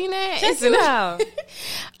rip. You seen that? Check it out.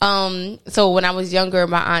 So when I was younger,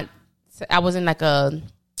 my aunt, I was in like a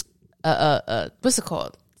what's it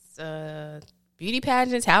called? Beauty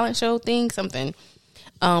pageant, talent show thing, something.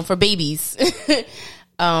 For babies.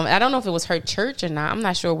 I don't know if it was her church or not. I'm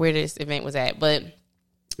not sure where this event was at, but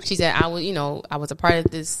she said I was a part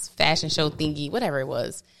of this fashion show thingy, whatever it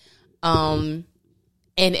was. And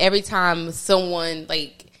every time someone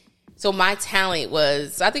so my talent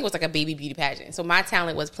was, I think it was like a baby beauty pageant. So my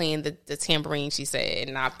talent was playing the tambourine, she said.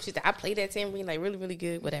 And she said, I played that tambourine like really, really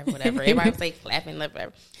good, whatever. Everybody was like clapping,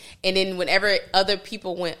 whatever. And then whenever other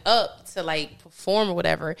people went up to like perform or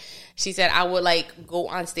whatever, she said I would like go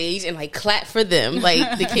on stage and like clap for them,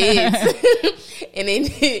 like the kids. And then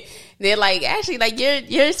they're like, actually, like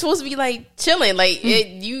you're supposed to be like chilling, like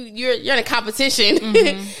you're in a competition.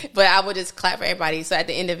 But I would just clap for everybody. So at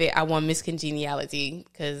the end of it, I won Miss Congeniality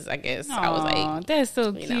because I guess I was like, that's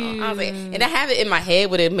so cute. I was like, and I have it in my head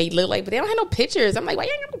what it may look like, but they don't have no pictures. I'm like, why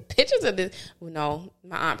you ain't got no pictures of this? Well, no,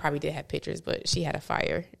 my aunt probably did have pictures, but she had a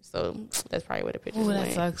fire, so that's probably where the pictures went.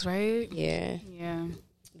 That sucks, right? Yeah. Yeah.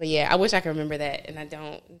 But yeah, I wish I could remember that, and I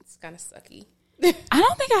don't. It's kind of sucky. I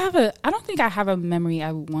don't think I have a memory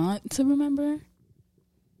I want to remember.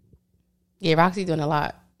 Yeah, Roxy doing a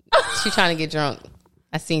lot. She trying to get drunk.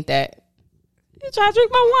 I seen that. You trying to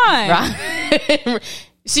drink my wine?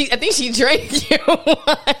 I think she drank your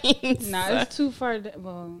wine. Nah, it's too far.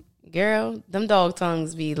 Well, girl, them dog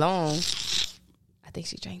tongues be long. I think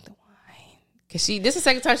she drank the wine because this is the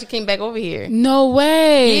second time she came back over here. No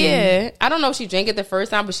way. Yeah, I don't know if she drank it the first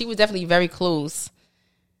time, but she was definitely very close.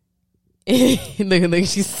 look,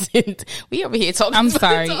 she sent. We over here talking. I'm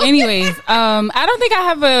sorry. Anyways, I don't think I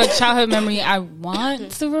have a childhood memory I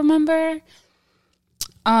want to remember.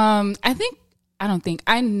 I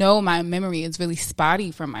know my memory is really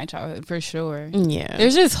spotty from my childhood for sure. Yeah,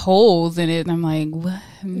 there's just holes in it, and I'm like, what?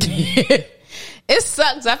 It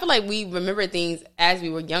sucks. I feel like we remember things as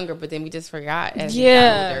we were younger, but then we just forgot as we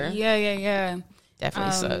got older. Yeah.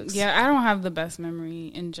 Definitely sucks. Yeah, I don't have the best memory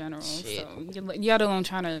in general. Shit. So y'all alone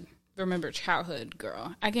trying to remember childhood,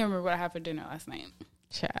 girl. I can't remember what I had for dinner last night.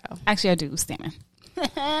 Child. Actually, I do. Salmon.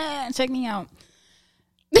 Check me out.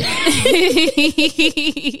 Do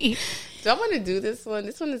I want to do this one?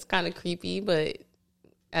 This one is kind of creepy, but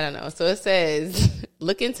I don't know. So it says,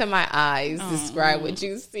 look into my eyes, describe what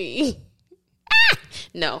you see.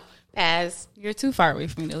 No, pass. You're too far away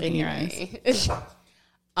from me to look in your eyes.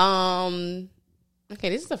 Okay,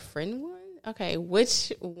 this is a friend one. Okay,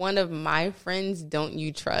 which one of my friends don't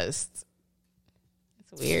you trust?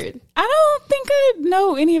 That's weird. I don't think I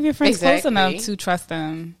know any of your friends close enough to trust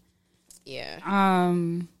them. Yeah.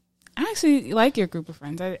 I actually like your group of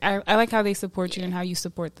friends. I like how they support you and how you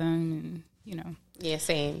support them, and you know. Yeah,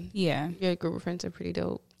 same. Yeah, your group of friends are pretty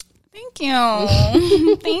dope. Thank you.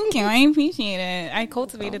 Thank you. I appreciate it. I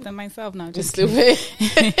cultivated them myself. No, just stupid.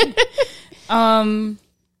 How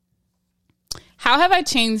have I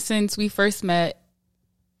changed since we first met?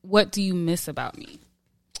 What do you miss about me?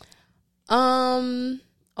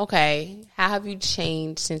 Okay. How have you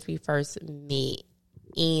changed since we first met?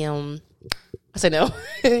 I said no.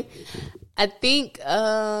 I think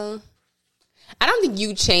I don't think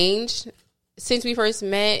you changed since we first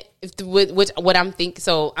met. What I'm thinking.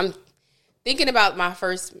 So I'm thinking about my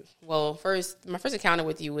first encounter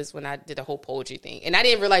with you was when I did the whole poetry thing, and I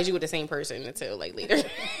didn't realize you were the same person until like later.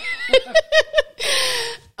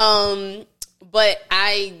 But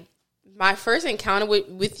my first encounter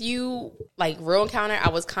with you, like real encounter, I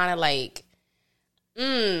was kind of like,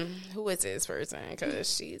 who is this person?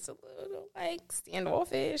 Because she's a little like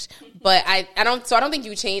standoffish. But I don't think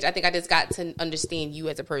you changed. I think I just got to understand you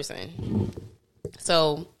as a person.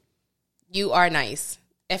 So you are nice.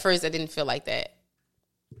 At first, I didn't feel like that.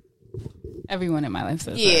 Everyone in my life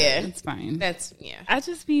says that. It's fine. I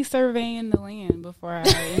just be surveying the land before I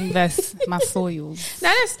invest my soils.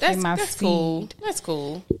 No, that's cool. That's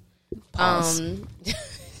cool. Miss,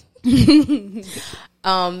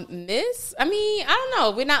 I mean, I don't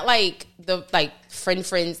know. We're not like the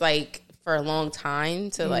friends like for a long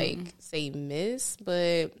time to like say miss,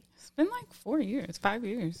 but it's been like 5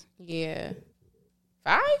 years. Yeah.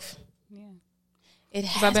 5? Yeah. It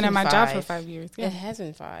has. I've been at my job for 5 years. Yeah. It has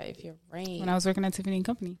been 5. You're right. When I was working at Tiffany &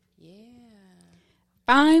 Company. Yeah.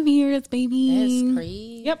 5 years, baby. That's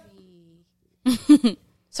crazy. Yep.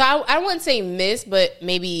 So I wouldn't say miss, but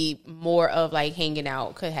maybe more of like hanging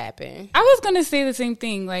out could happen. I was gonna say the same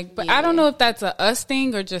thing, but I don't know if that's a us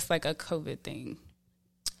thing or just like a COVID thing.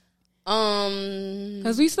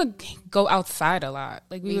 Because we used to go outside a lot.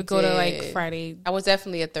 Like we would go to like Friday. I was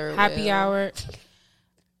definitely a third happy hour.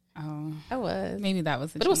 Oh, I was. Maybe that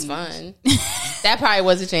was. But it was fun. That probably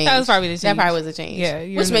was a change. That was probably the change. That probably was a change. Yeah,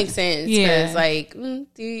 which makes sense. Because like,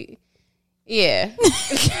 yeah.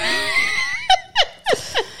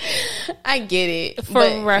 I get it.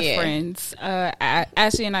 For reference,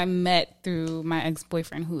 Ashley and I met through my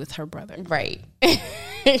ex-boyfriend, who is her brother. Right.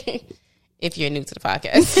 If you're new to the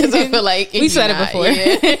podcast, because I feel like we said it before.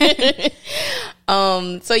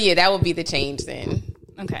 So yeah, that would be the change then.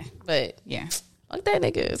 Okay, but yeah, fuck that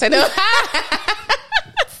nigga. So no.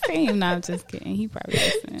 Same. No, I'm just kidding. He probably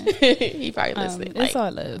listening. He probably listening. It's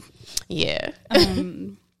all love. Yeah.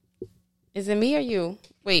 Is it me or you?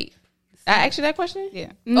 Wait. I asked you that question?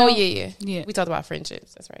 Yeah. No. Oh, yeah. We talked about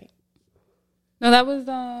friendships. That's right. No, that was,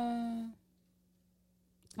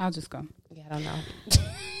 I'll just go. Yeah, I don't know.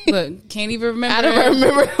 Look, can't even remember. I don't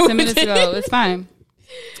remember. 10 minutes ago. It's fine.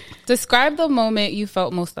 Describe the moment you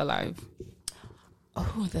felt most alive.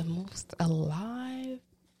 Oh, the most alive?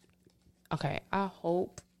 Okay, I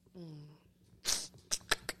hope.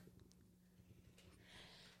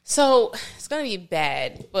 So, it's going to be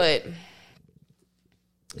bad, but...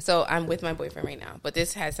 So I'm with my boyfriend right now, but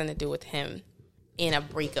this has something to do with him and a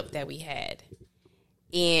breakup that we had.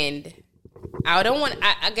 And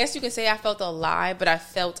I guess you could say I felt alive, but I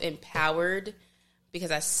felt empowered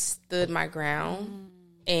because I stood my ground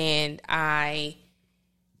and I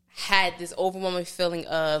had this overwhelming feeling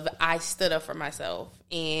of I stood up for myself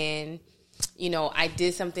and, you know, I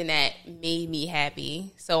did something that made me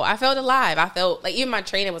happy. So I felt alive. I felt like even my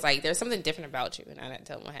trainer was like, there's something different about you. And I didn't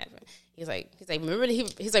tell him what happened. He's like,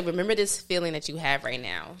 remember this feeling that you have right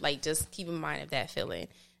now. Like, just keep in mind of that feeling.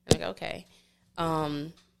 I'm like, okay.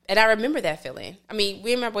 And I remember that feeling. I mean,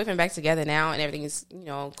 we and my boyfriend back together now and everything is, you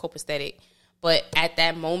know, copacetic. But at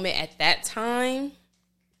that moment, at that time,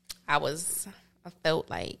 I felt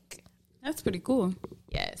like. That's pretty cool.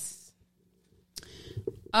 Yes.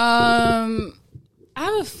 I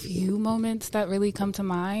have a few moments that really come to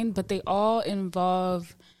mind, but they all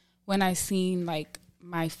involve when I seen like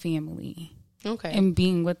my family. Okay. And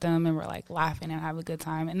being with them and we're like laughing and have a good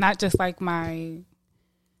time. And not just like my,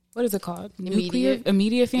 what is it called?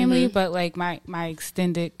 Immediate family, but like my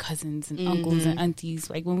extended cousins and uncles and aunties.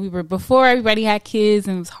 Like when we were, before everybody had kids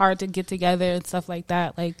and it was hard to get together and stuff like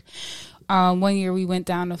that. Like, one year we went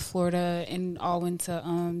down to Florida and all went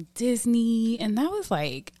to Disney, and that was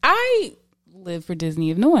like, I live for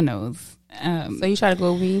Disney if no one knows. So you try to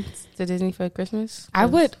go to Disney for Christmas? I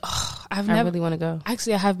would. I really want to go.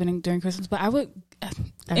 Actually, I have been during Christmas, but I would.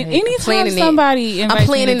 Anytime somebody invites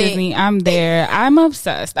me to Disney, I'm there. I'm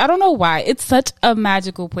obsessed. I don't know why. It's such a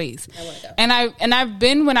magical place. I want to go. And I've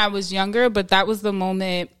been when I was younger, but that was the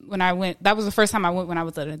moment when I went. That was the first time I went when I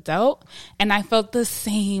was an adult, and I felt the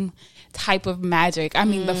same type of magic. I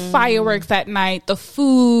mean, the fireworks at night, the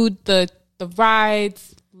food, the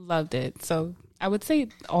rides, loved it. So I would say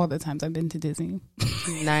all the times I've been to Disney.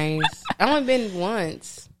 Nice. I've only been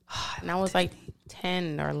once, and I was like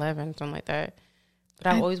 10 or 11, something like that.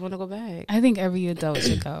 But I always want to go back. I think every adult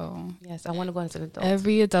should go. Yes, I want to go as an adult.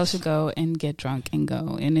 Every adult should go and get drunk and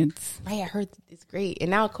go. And it's... Right, I heard it's great. And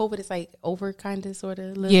now COVID is like over kind of, sort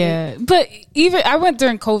of. Yeah. But even... I went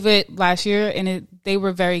during COVID last year and they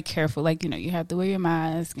were very careful. Like, you know, you have to wear your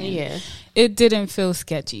mask. And it didn't feel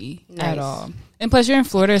sketchy at all. And plus, you're in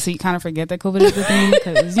Florida, so you kind of forget that COVID is the thing.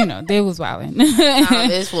 Because, you know, they was wilding.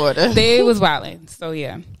 It is Florida. They was wilding. So,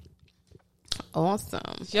 yeah.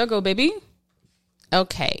 Awesome. Y'all go, baby.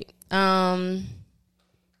 Okay. I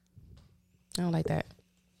don't like that.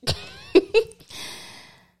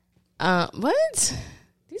 What?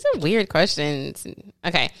 These are weird questions.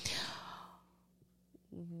 Okay.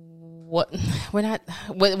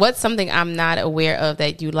 What's something I'm not aware of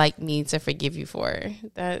that you like me to forgive you for?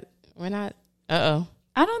 That we're not. I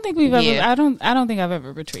don't think we've ever. I don't think I've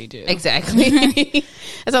ever betrayed you. Exactly.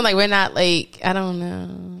 It's not like we're not like. I don't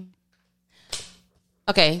know.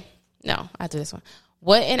 Okay. No, I'll do this one.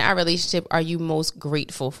 What in our relationship are you most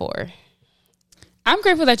grateful for? I'm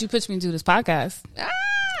grateful that you pushed me to do this podcast.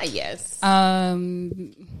 Yes. I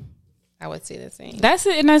would say the same. That's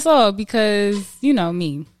it, and that's all because, you know,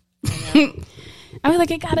 me. I was like,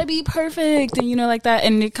 it gotta be perfect, and you know, like that.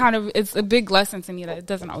 And it's a big lesson to me that it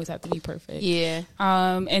doesn't always have to be perfect. Yeah.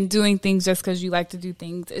 And doing things just because you like to do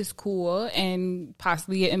things is cool, and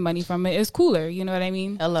possibly getting money from it is cooler. You know what I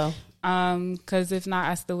mean? Hello. Because if not,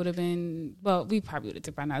 I still would have been. Well, we probably would have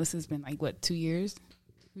did by now. This has been like what, 2 years?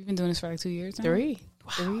 We've been doing this for like 2 years now? 3.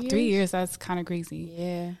 Wow, 3 years. That's kind of crazy.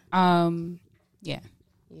 Yeah. Yeah.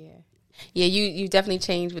 Yeah. Yeah. You definitely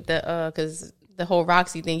changed with the because the whole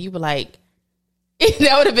Roxy thing. You were like,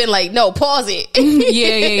 that would have been like, no, pause it.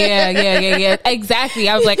 Yeah. Exactly.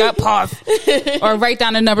 I was like, I'll pause or write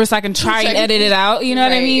down a number so I can try and edit it out. You know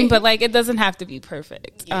what I mean? But like, it doesn't have to be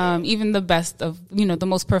perfect. Yeah. Even the best of, you know, the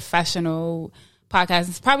most professional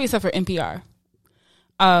podcasts, probably except for NPR.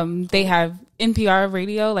 They have NPR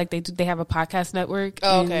radio, like they have a podcast network.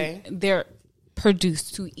 Oh, okay. They're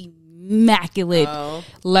produced to immaculate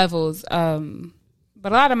levels.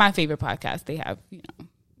 But a lot of my favorite podcasts, they have, you know.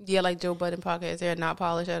 Yeah, like Joe Budden podcast. They're not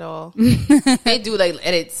polished at all. They do like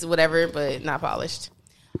edits, whatever, but not polished.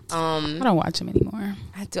 I don't watch them anymore.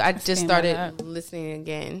 I do. I just started listening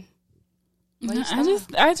again.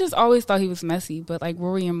 I just always thought he was messy, but like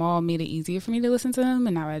Rory and Mal made it easier for me to listen to him,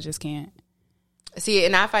 and now I just can't. See,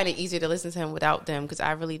 and I find it easier to listen to him without them because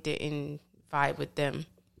I really didn't vibe with them.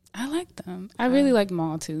 I like them. I really like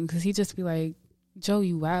Mal too because he just be like, Joe,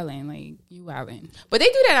 you wildin', like you wildin'. But they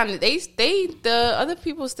do that on the other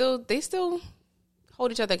people still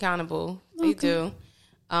hold each other accountable. They do.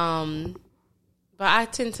 But I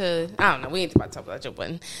tend to, I don't know. We ain't about to talk about Joe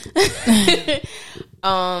Budden.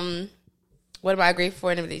 What am I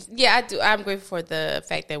grateful for? Yeah, I do. I'm grateful for the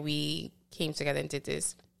fact that we came together and did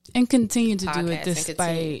this and continue to do it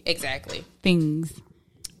despite exactly things.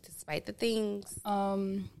 Despite the things.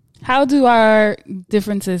 How do our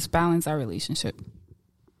differences balance our relationship?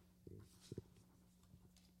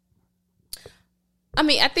 I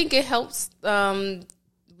mean, I think it helps.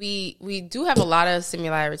 We do have a lot of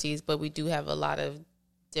similarities, but we do have a lot of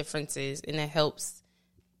differences, and it helps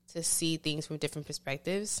to see things from different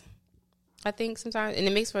perspectives. I think sometimes, and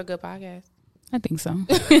it makes for a good podcast. I think so.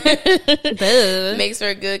 Makes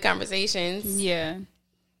for good conversations. Yeah,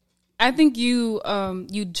 I think you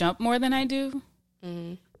jump more than I do,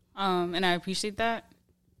 and I appreciate that.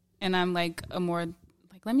 And I'm like a more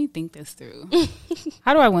like, let me think this through.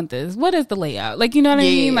 How do I want this? What is the layout? Like, you know what I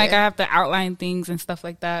mean? Like, I have to outline things and stuff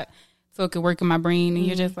like that so it can work in my brain. And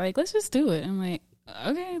you're just like, let's just do it. I'm like,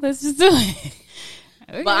 okay, let's just do it.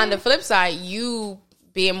 Okay. But on the flip side, you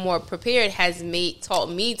being more prepared has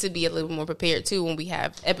taught me to be a little more prepared too when we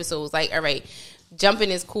have episodes. Like, all right,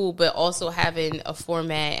 jumping is cool, but also having a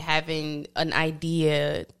format, having an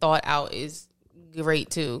idea thought out is great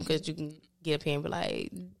too, because you can get up here and be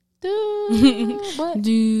like, what?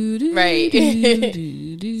 Right.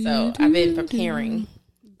 So I've been preparing a little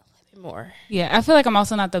bit more. Yeah, I feel like I'm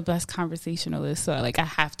also not the best conversationalist, so like I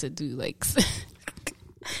have to do like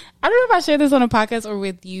I don't know if I shared this on a podcast or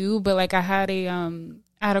with you, but like I had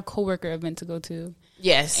a coworker event to go to.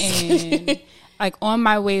 Yes. And like on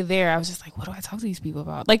my way there, I was just like, what do I talk to these people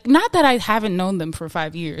about? Like, not that I haven't known them for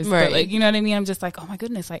 5 years, right. But like, you know what I mean? I'm just like, oh my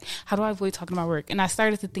goodness, like, how do I avoid talking about work? And I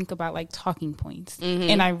started to think about like talking points,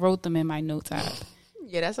 and I wrote them in my notes app.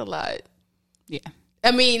 Yeah, that's a lot. Yeah.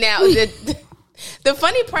 I mean, now the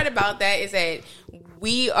funny part about that is that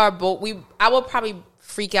we are both. I will probably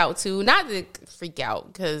freak out too. Not to freak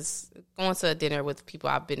out, because going to a dinner with people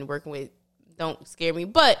I've been working with don't scare me.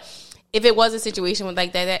 But if it was a situation with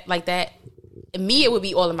like that, me, it would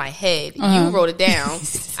be all in my head. You wrote it down.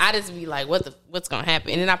 I just be like, what's gonna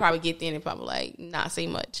happen? And then I probably get there and probably like not say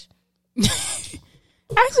much.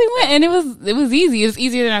 I actually went, and it was easy. It was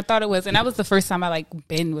easier than I thought it was, and that was the first time I like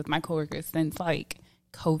been with my coworkers since like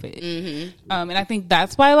COVID. And I think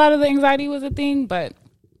that's why a lot of the anxiety was a thing. But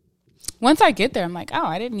once I get there, I'm like, oh,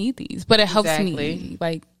 I didn't need these, but it helps me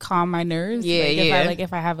like calm my nerves. Yeah,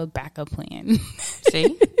 if I have a backup plan.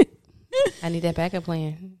 See, I need that backup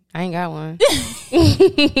plan. I ain't got one.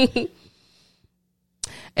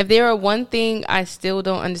 If there were one thing I still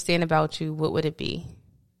don't understand about you, what would it be?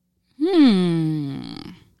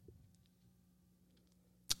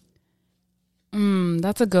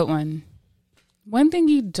 That's a good one. One thing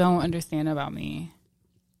you don't understand about me.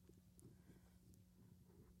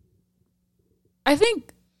 I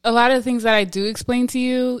think a lot of the things that I do explain to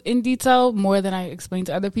you in detail, more than I explain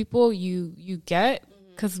to other people, you get,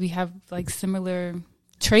 because we have like similar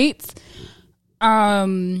traits.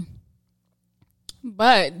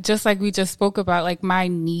 But just like we just spoke about, like my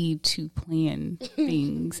need to plan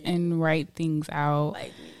things and write things out,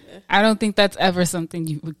 I don't think that's ever something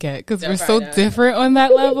you would get, because we're so different on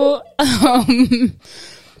that level. I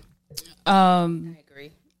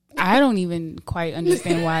agree. I don't even quite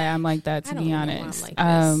understand why I'm like that, to be honest.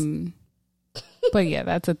 But yeah,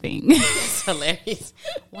 that's a thing. It's hilarious.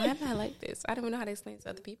 Why am I like this? I don't even know how to explain it to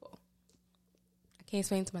other people. I can't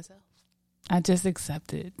explain it to myself. I just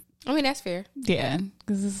accept it. I mean, that's fair. Yeah,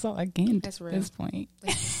 because this is all I can that's at real. this point.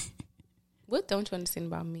 What don't you understand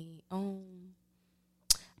about me?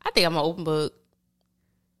 I think I'm an open book.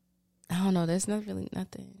 I don't know. There's not really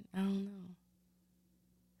nothing. I don't know.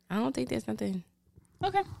 I don't think there's nothing.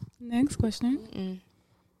 Okay. Next question.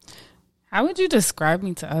 How would you describe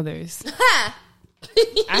me to others?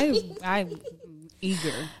 I'm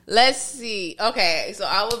eager. Let's see. Okay, so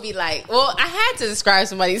I would be like, well, I had to describe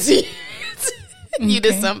somebody to you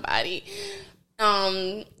to somebody.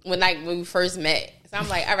 When we first met, so I'm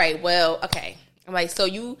like, all right, well, okay. I'm like, so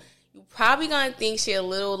you probably gonna think she a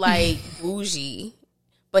little like bougie,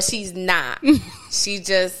 but she's not. She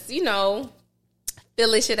just,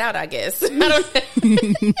 filling shit out, I guess. I don't know.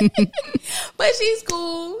 But she's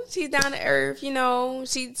cool. She's down to earth, she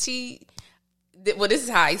well, this is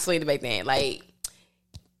how I explained it back then. Like,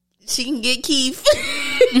 she can get Keith.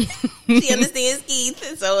 She understands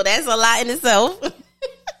Keith, so that's a lot in itself.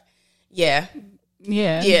 Yeah. At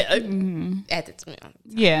the time.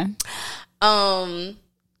 Yeah.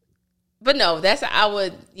 But no, I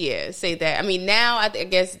would say that. I mean, now I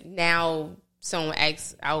guess now someone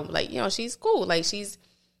asks, I would be like, she's cool. Like, she's,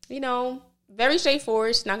 very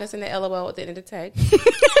straightforward. She's not gonna send the LOL at the end of the text.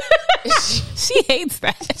 She hates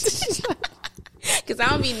that. Because I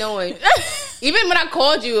don't be knowing. Even when I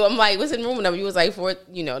called you, I'm like, what's the room number? You was like, the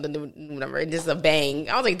new number. And just a bang.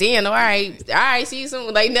 I was like, damn, all right, see you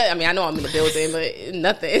soon. Like, I mean, I know I'm in the building, but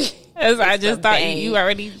nothing. I just thought bang. You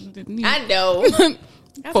already. I know.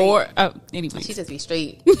 Anyway. She just be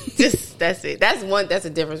straight. Just that's it. That's a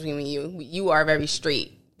difference between you. You are very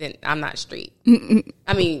straight. Then I'm not straight.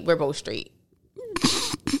 I mean, we're both straight.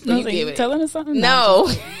 So you telling us something? No.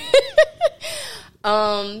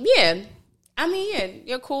 Yeah. I mean, yeah,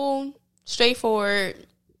 you're cool, straightforward,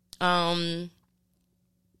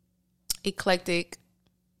 eclectic.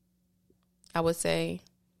 I would say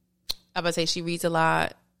she reads a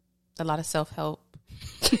lot of self-help.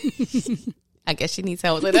 I guess she needs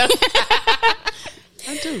help with that.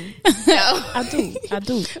 I do. No. I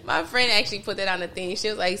do. My friend actually put that on the thing. She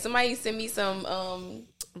was like, somebody send me some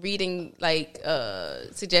reading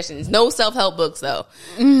suggestions. No self-help books though.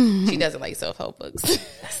 She doesn't like self-help books.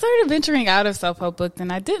 I started venturing out of self-help books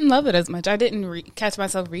and I didn't love it as much. I didn't catch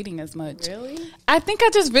myself reading as much. Really? I think I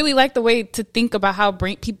just really like the way to think about how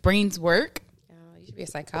brains work. Oh, you should be a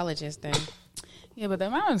psychologist then. Yeah, but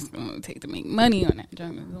then I was going to take to make money on that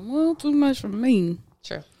job. Well, too much for me.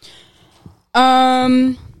 Sure. How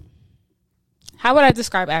would I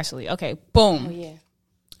describe Ashley? Okay, boom. Oh yeah.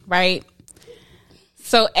 Right.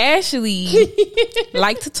 So Ashley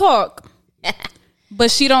like to talk,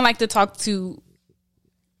 but she don't like to talk to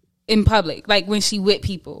in public, like when she with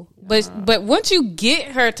people. But once you get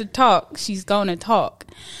her to talk, she's gonna talk.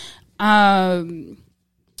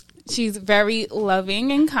 She's very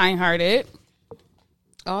loving and kind-hearted.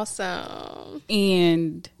 Awesome.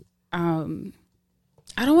 And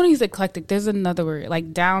I don't want to use eclectic. There's another word,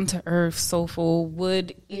 like down to earth, soulful,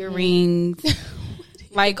 wood earrings,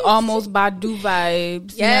 like almost Badu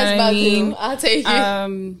vibes. Yes, you know what I mean? I'll take it.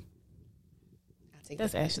 I'll take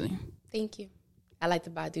that's Ashley. Thank you. I like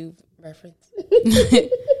the Badu reference.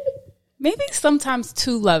 Maybe sometimes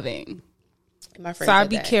too loving. My friend so I'd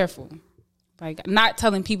be that. careful. Like, not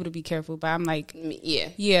telling people to be careful, but I'm like,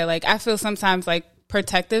 yeah. Like I feel sometimes like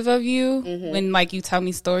protective of you when like you tell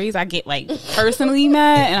me stories. I get like personally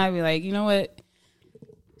mad, and I be like, you know what?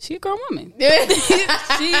 She a grown woman.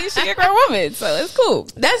 she a grown woman, so it's cool.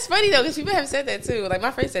 That's funny though, because people have said that too. Like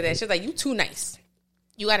my friend said that. She was like, "You too nice.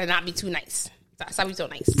 You gotta not be too nice. Stop being so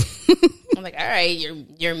nice." I'm like, "All right,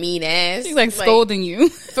 you're mean ass." She's like scolding you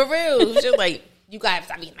for real. She's like, "You gotta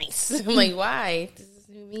stop being nice." I'm like, "Why?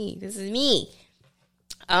 This is me."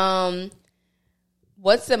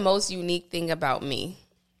 What's the most unique thing about me?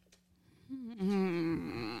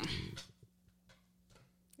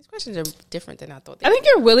 These questions are different than I thought they were. I think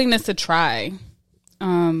your willingness to try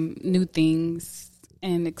new things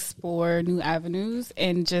and explore new avenues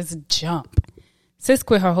and just jump. Sis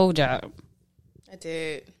quit her whole job. I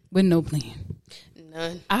did. With no plan.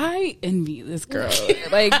 None. I envy this girl.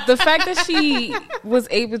 Like, the fact that she was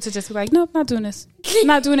able to just be like, nope, not doing this.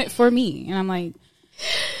 Not doing it for me. And I'm like,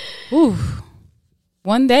 ooh,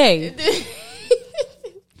 one day.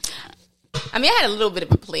 I mean, I had a little bit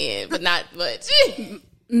of a plan, but not much.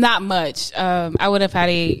 Not much. I would have had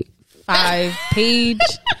a 5-page.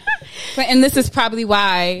 And this is probably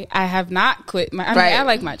why I have not quit my. I mean, I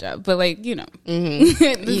like my job, but like, you know,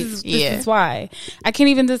 this is why I can't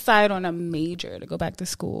even decide on a major to go back to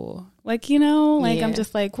school. Like, you know, like I'm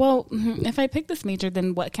just like, well, if I pick this major,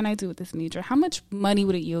 then what can I do with this major? How much money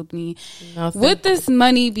would it yield me? Nothing. Would this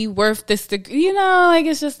money be worth this degree? You know, like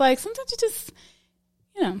it's just like sometimes you just,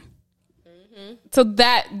 you know. So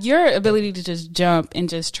that your ability to just jump and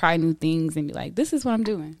just try new things and be like, this is what I'm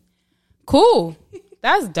doing. Cool.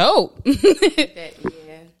 That's dope.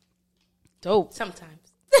 Dope. Sometimes.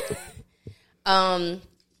 The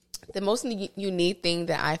most unique thing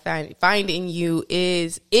that I find in you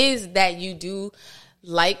is that you do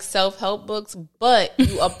like self-help books, but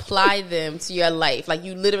you apply them to your life. Like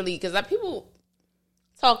you literally, because like people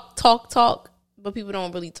talk, but people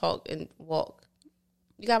don't really talk and walk.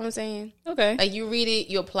 You got what I'm saying? Okay. Like you read it,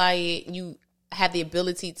 you apply it, you have the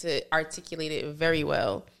ability to articulate it very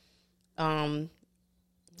well.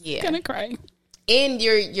 Yeah. Gonna cry. And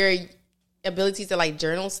your ability to like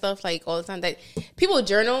journal stuff like all the time. That people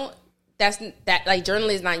journal, that like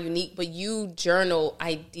journaling is not unique, but you journal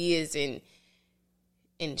ideas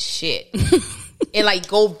and shit. And like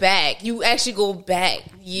go back. You actually go back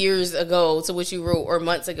years ago to what you wrote or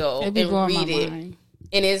months ago and read it. Mind.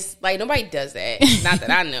 And it's like nobody does that. Not that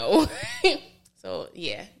I know. So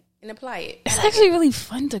yeah. And apply it. It's actually really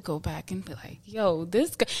fun to go back and be like, yo,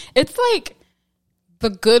 this guy. It's like the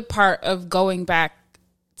good part of going back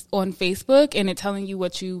on Facebook and it telling you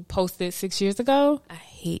what you posted 6 years ago. I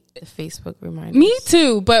hate the Facebook reminders. Me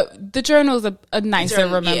too, but the journal is a nicer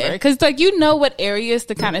remember. Because like you know what areas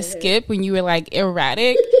to kind of skip when you were like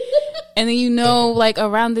erratic. And then you know, like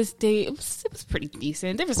around this date, it was pretty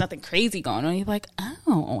decent. There was nothing crazy going on. You're like,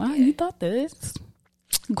 oh, wow, you thought this.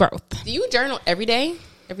 Growth. Do you journal every day?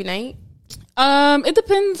 Every night? It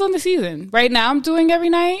depends on the season. Right now, I'm doing every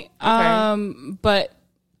night. Okay. But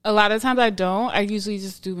a lot of times I don't. I usually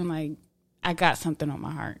just do when like I got something on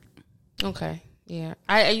my heart. Okay. Yeah.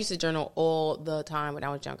 I used to journal all the time when I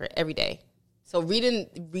was younger, every day. So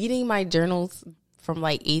reading my journals from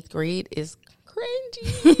like 8th grade is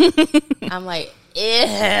cringy. I'm like, ew.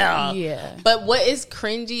 Yeah. But what is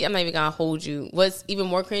cringy, I'm not even gonna hold you. What's even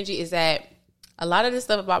more cringy is that a lot of the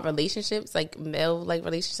stuff about relationships, like male like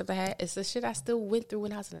relationships I had, it's the shit I still went through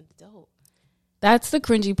when I was an adult. That's the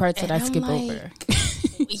cringy parts that I I'm skip like, over.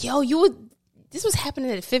 Yo, this was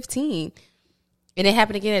happening at 15. And it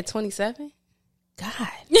happened again at 27? God.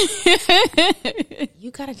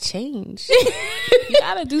 You gotta change. You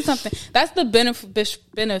gotta do something. That's the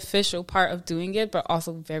beneficial part of doing it, but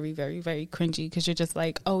also very, very, very cringy because you're just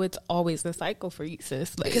like, oh, it's always the cycle for you,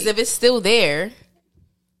 sis. Like, Because if it's still there,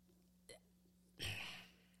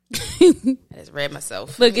 I just read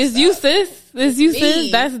myself. look, it's you, sis. It's you,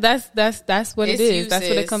 sis. Me. That's what It's it is. you, That's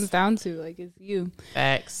what it sis. comes down to. Like, it's you.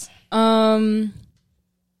 Facts.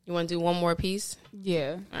 You want to do one more piece?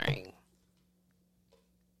 Yeah. All right.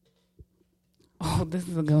 Oh, this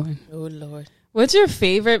is a good one. Oh, Lord. What's your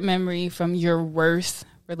favorite memory from your worst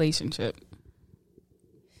relationship?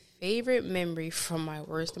 Favorite memory from my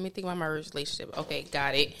worst. Let me think about my worst relationship. Okay,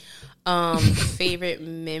 got it. Favorite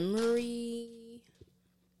memory.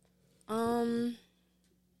 So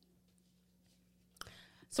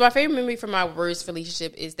my favorite memory from my worst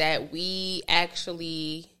relationship is that we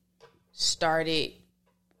actually started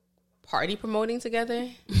party promoting together.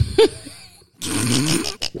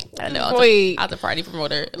 I know. Wait. I was a party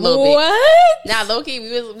promoter a little bit. What? Nah, low key,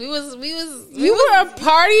 we was You were a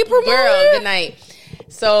party promoter? girl, good night.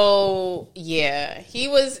 So yeah, he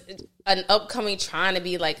was an upcoming trying to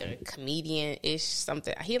be like a comedian ish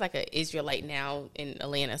something. He like an Israelite now in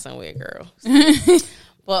Atlanta somewhere, girl.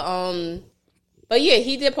 But yeah,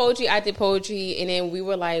 he did poetry, I did poetry, and then we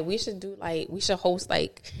were like, we should host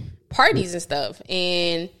like parties and stuff.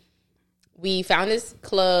 And we found this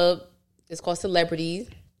club. It's called Celebrities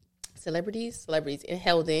in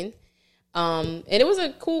Heldon. And it was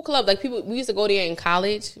a cool club. Like we used to go there in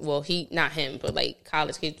college. Well, not him, but like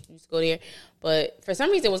college kids used to go there. But for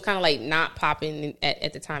some reason, it was kind of like not popping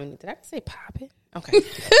at the time. Did I say popping? Okay.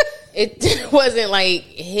 It wasn't like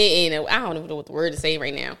hitting. I don't know what the word to say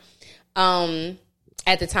right now.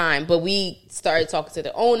 At the time, but we started talking to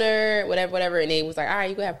the owner, whatever, and they was like, all right,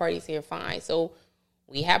 you can have parties here, fine. So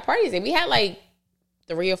we had parties there. We had like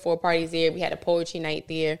 3 or 4 parties there. We had a poetry night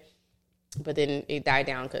there, but then it died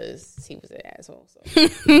down because he was an asshole. So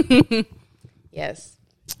yes,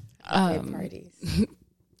 parties.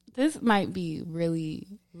 This might be really,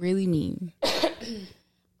 really mean.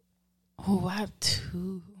 Oh, I have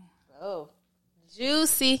 2. Oh,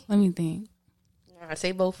 juicy. Let me think. I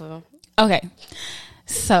say both of them. Okay,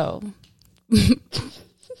 so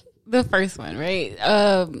the first one, right?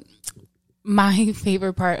 My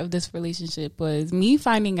favorite part of this relationship was me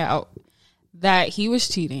finding out that he was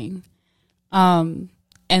cheating, and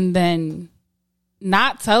then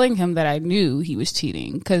not telling him that I knew he was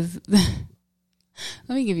cheating. Because let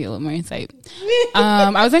me give you a little more insight.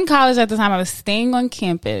 I was in college at the time. I was staying on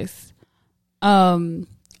campus, and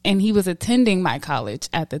he was attending my college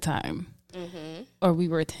at the time. Mm-hmm. Or we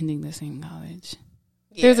were attending the same college.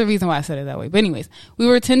 Yeah. There's a reason why I said it that way. But anyways, we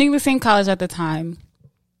were attending the same college at the time.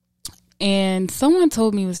 And someone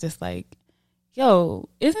told me, was just like, yo,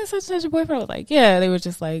 isn't such and such your boyfriend? I was like, yeah. They were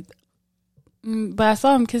just like, but I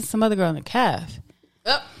saw him kiss some other girl in the calf.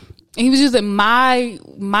 And he was using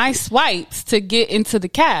my swipes to get into the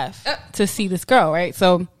calf to see this girl, right?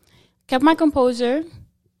 So kept my composure.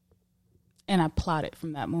 And I plotted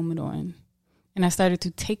from that moment on. And I started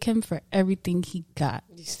to take him for everything he got.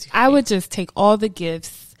 I would just take all the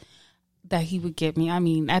gifts that he would give me. I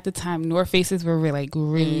mean, at the time, North Faces were really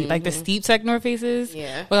like the steep tech North Faces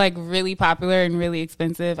were like really popular and really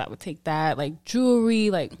expensive. I would take that, like jewelry,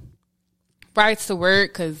 like rides to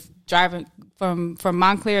work, because driving from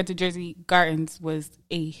Montclair to Jersey Gardens was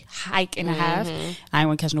a hike and a half. I didn't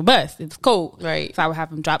want to catch no bus. It was cold. Right. So I would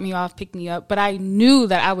have him drop me off, pick me up. But I knew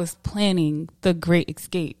that I was planning the great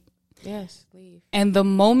escape. Yes, leave. And the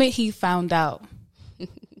moment he found out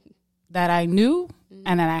that I knew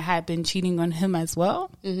and that I had been cheating on him as well,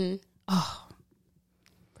 oh,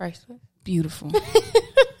 priceless, beautiful,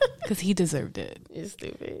 because he deserved it. You're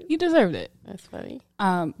stupid. He deserved it. That's funny.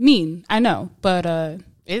 Mean, I know, but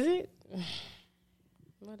is it?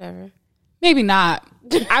 Whatever. Maybe not.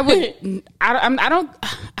 I would.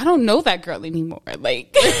 I don't know that girl anymore.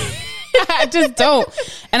 Like. I just don't.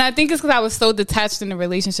 And I think it's because I was so detached in the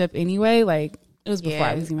relationship anyway. Like, It was before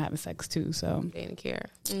Yeah. I was even having sex too. So They didn't care.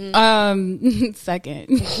 second,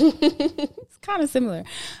 it's kind of similar.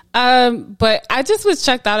 But I just was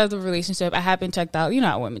checked out of the relationship. I had been checked out. You know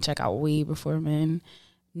how women check out way before men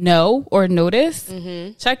know or notice.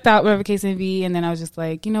 Checked out, whatever case may be, and then I was just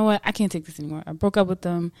like, you know what? I can't take this anymore. I broke up with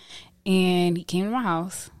him, and he came to my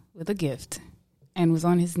house with a gift and was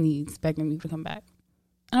on his knees begging me to come back.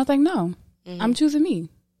 And I was like, no, I'm choosing me.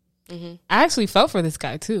 I actually felt for this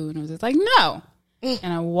guy too, and I was just like, no.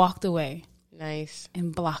 And I walked away. Nice.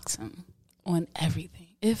 And blocked him on everything.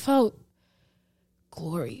 It felt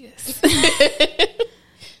glorious. I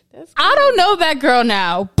don't know that girl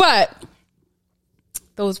now, but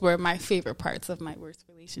those were my favorite parts of my worst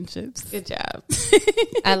relationships. Good job.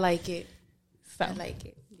 I like it. So, I like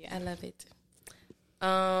it. Yeah, I love it.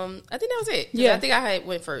 I think that was it. Yeah. I think I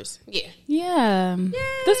went first. Yeah. yeah.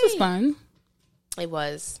 This was fun. It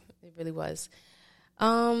was. It really was.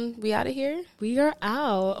 We out of here. We are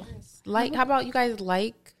out. Like, how about you guys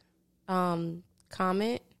like,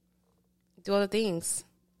 comment, do all the things.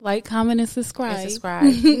 Like, comment, and subscribe. And subscribe.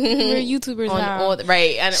 We're YouTubers on now. all the,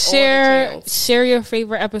 right. And all the Share channels. your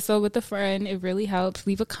favorite episode with a friend. It really helps.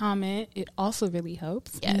 Leave a comment. It also really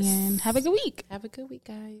helps. Yes. And have a good week. Have a good week,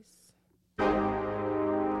 guys.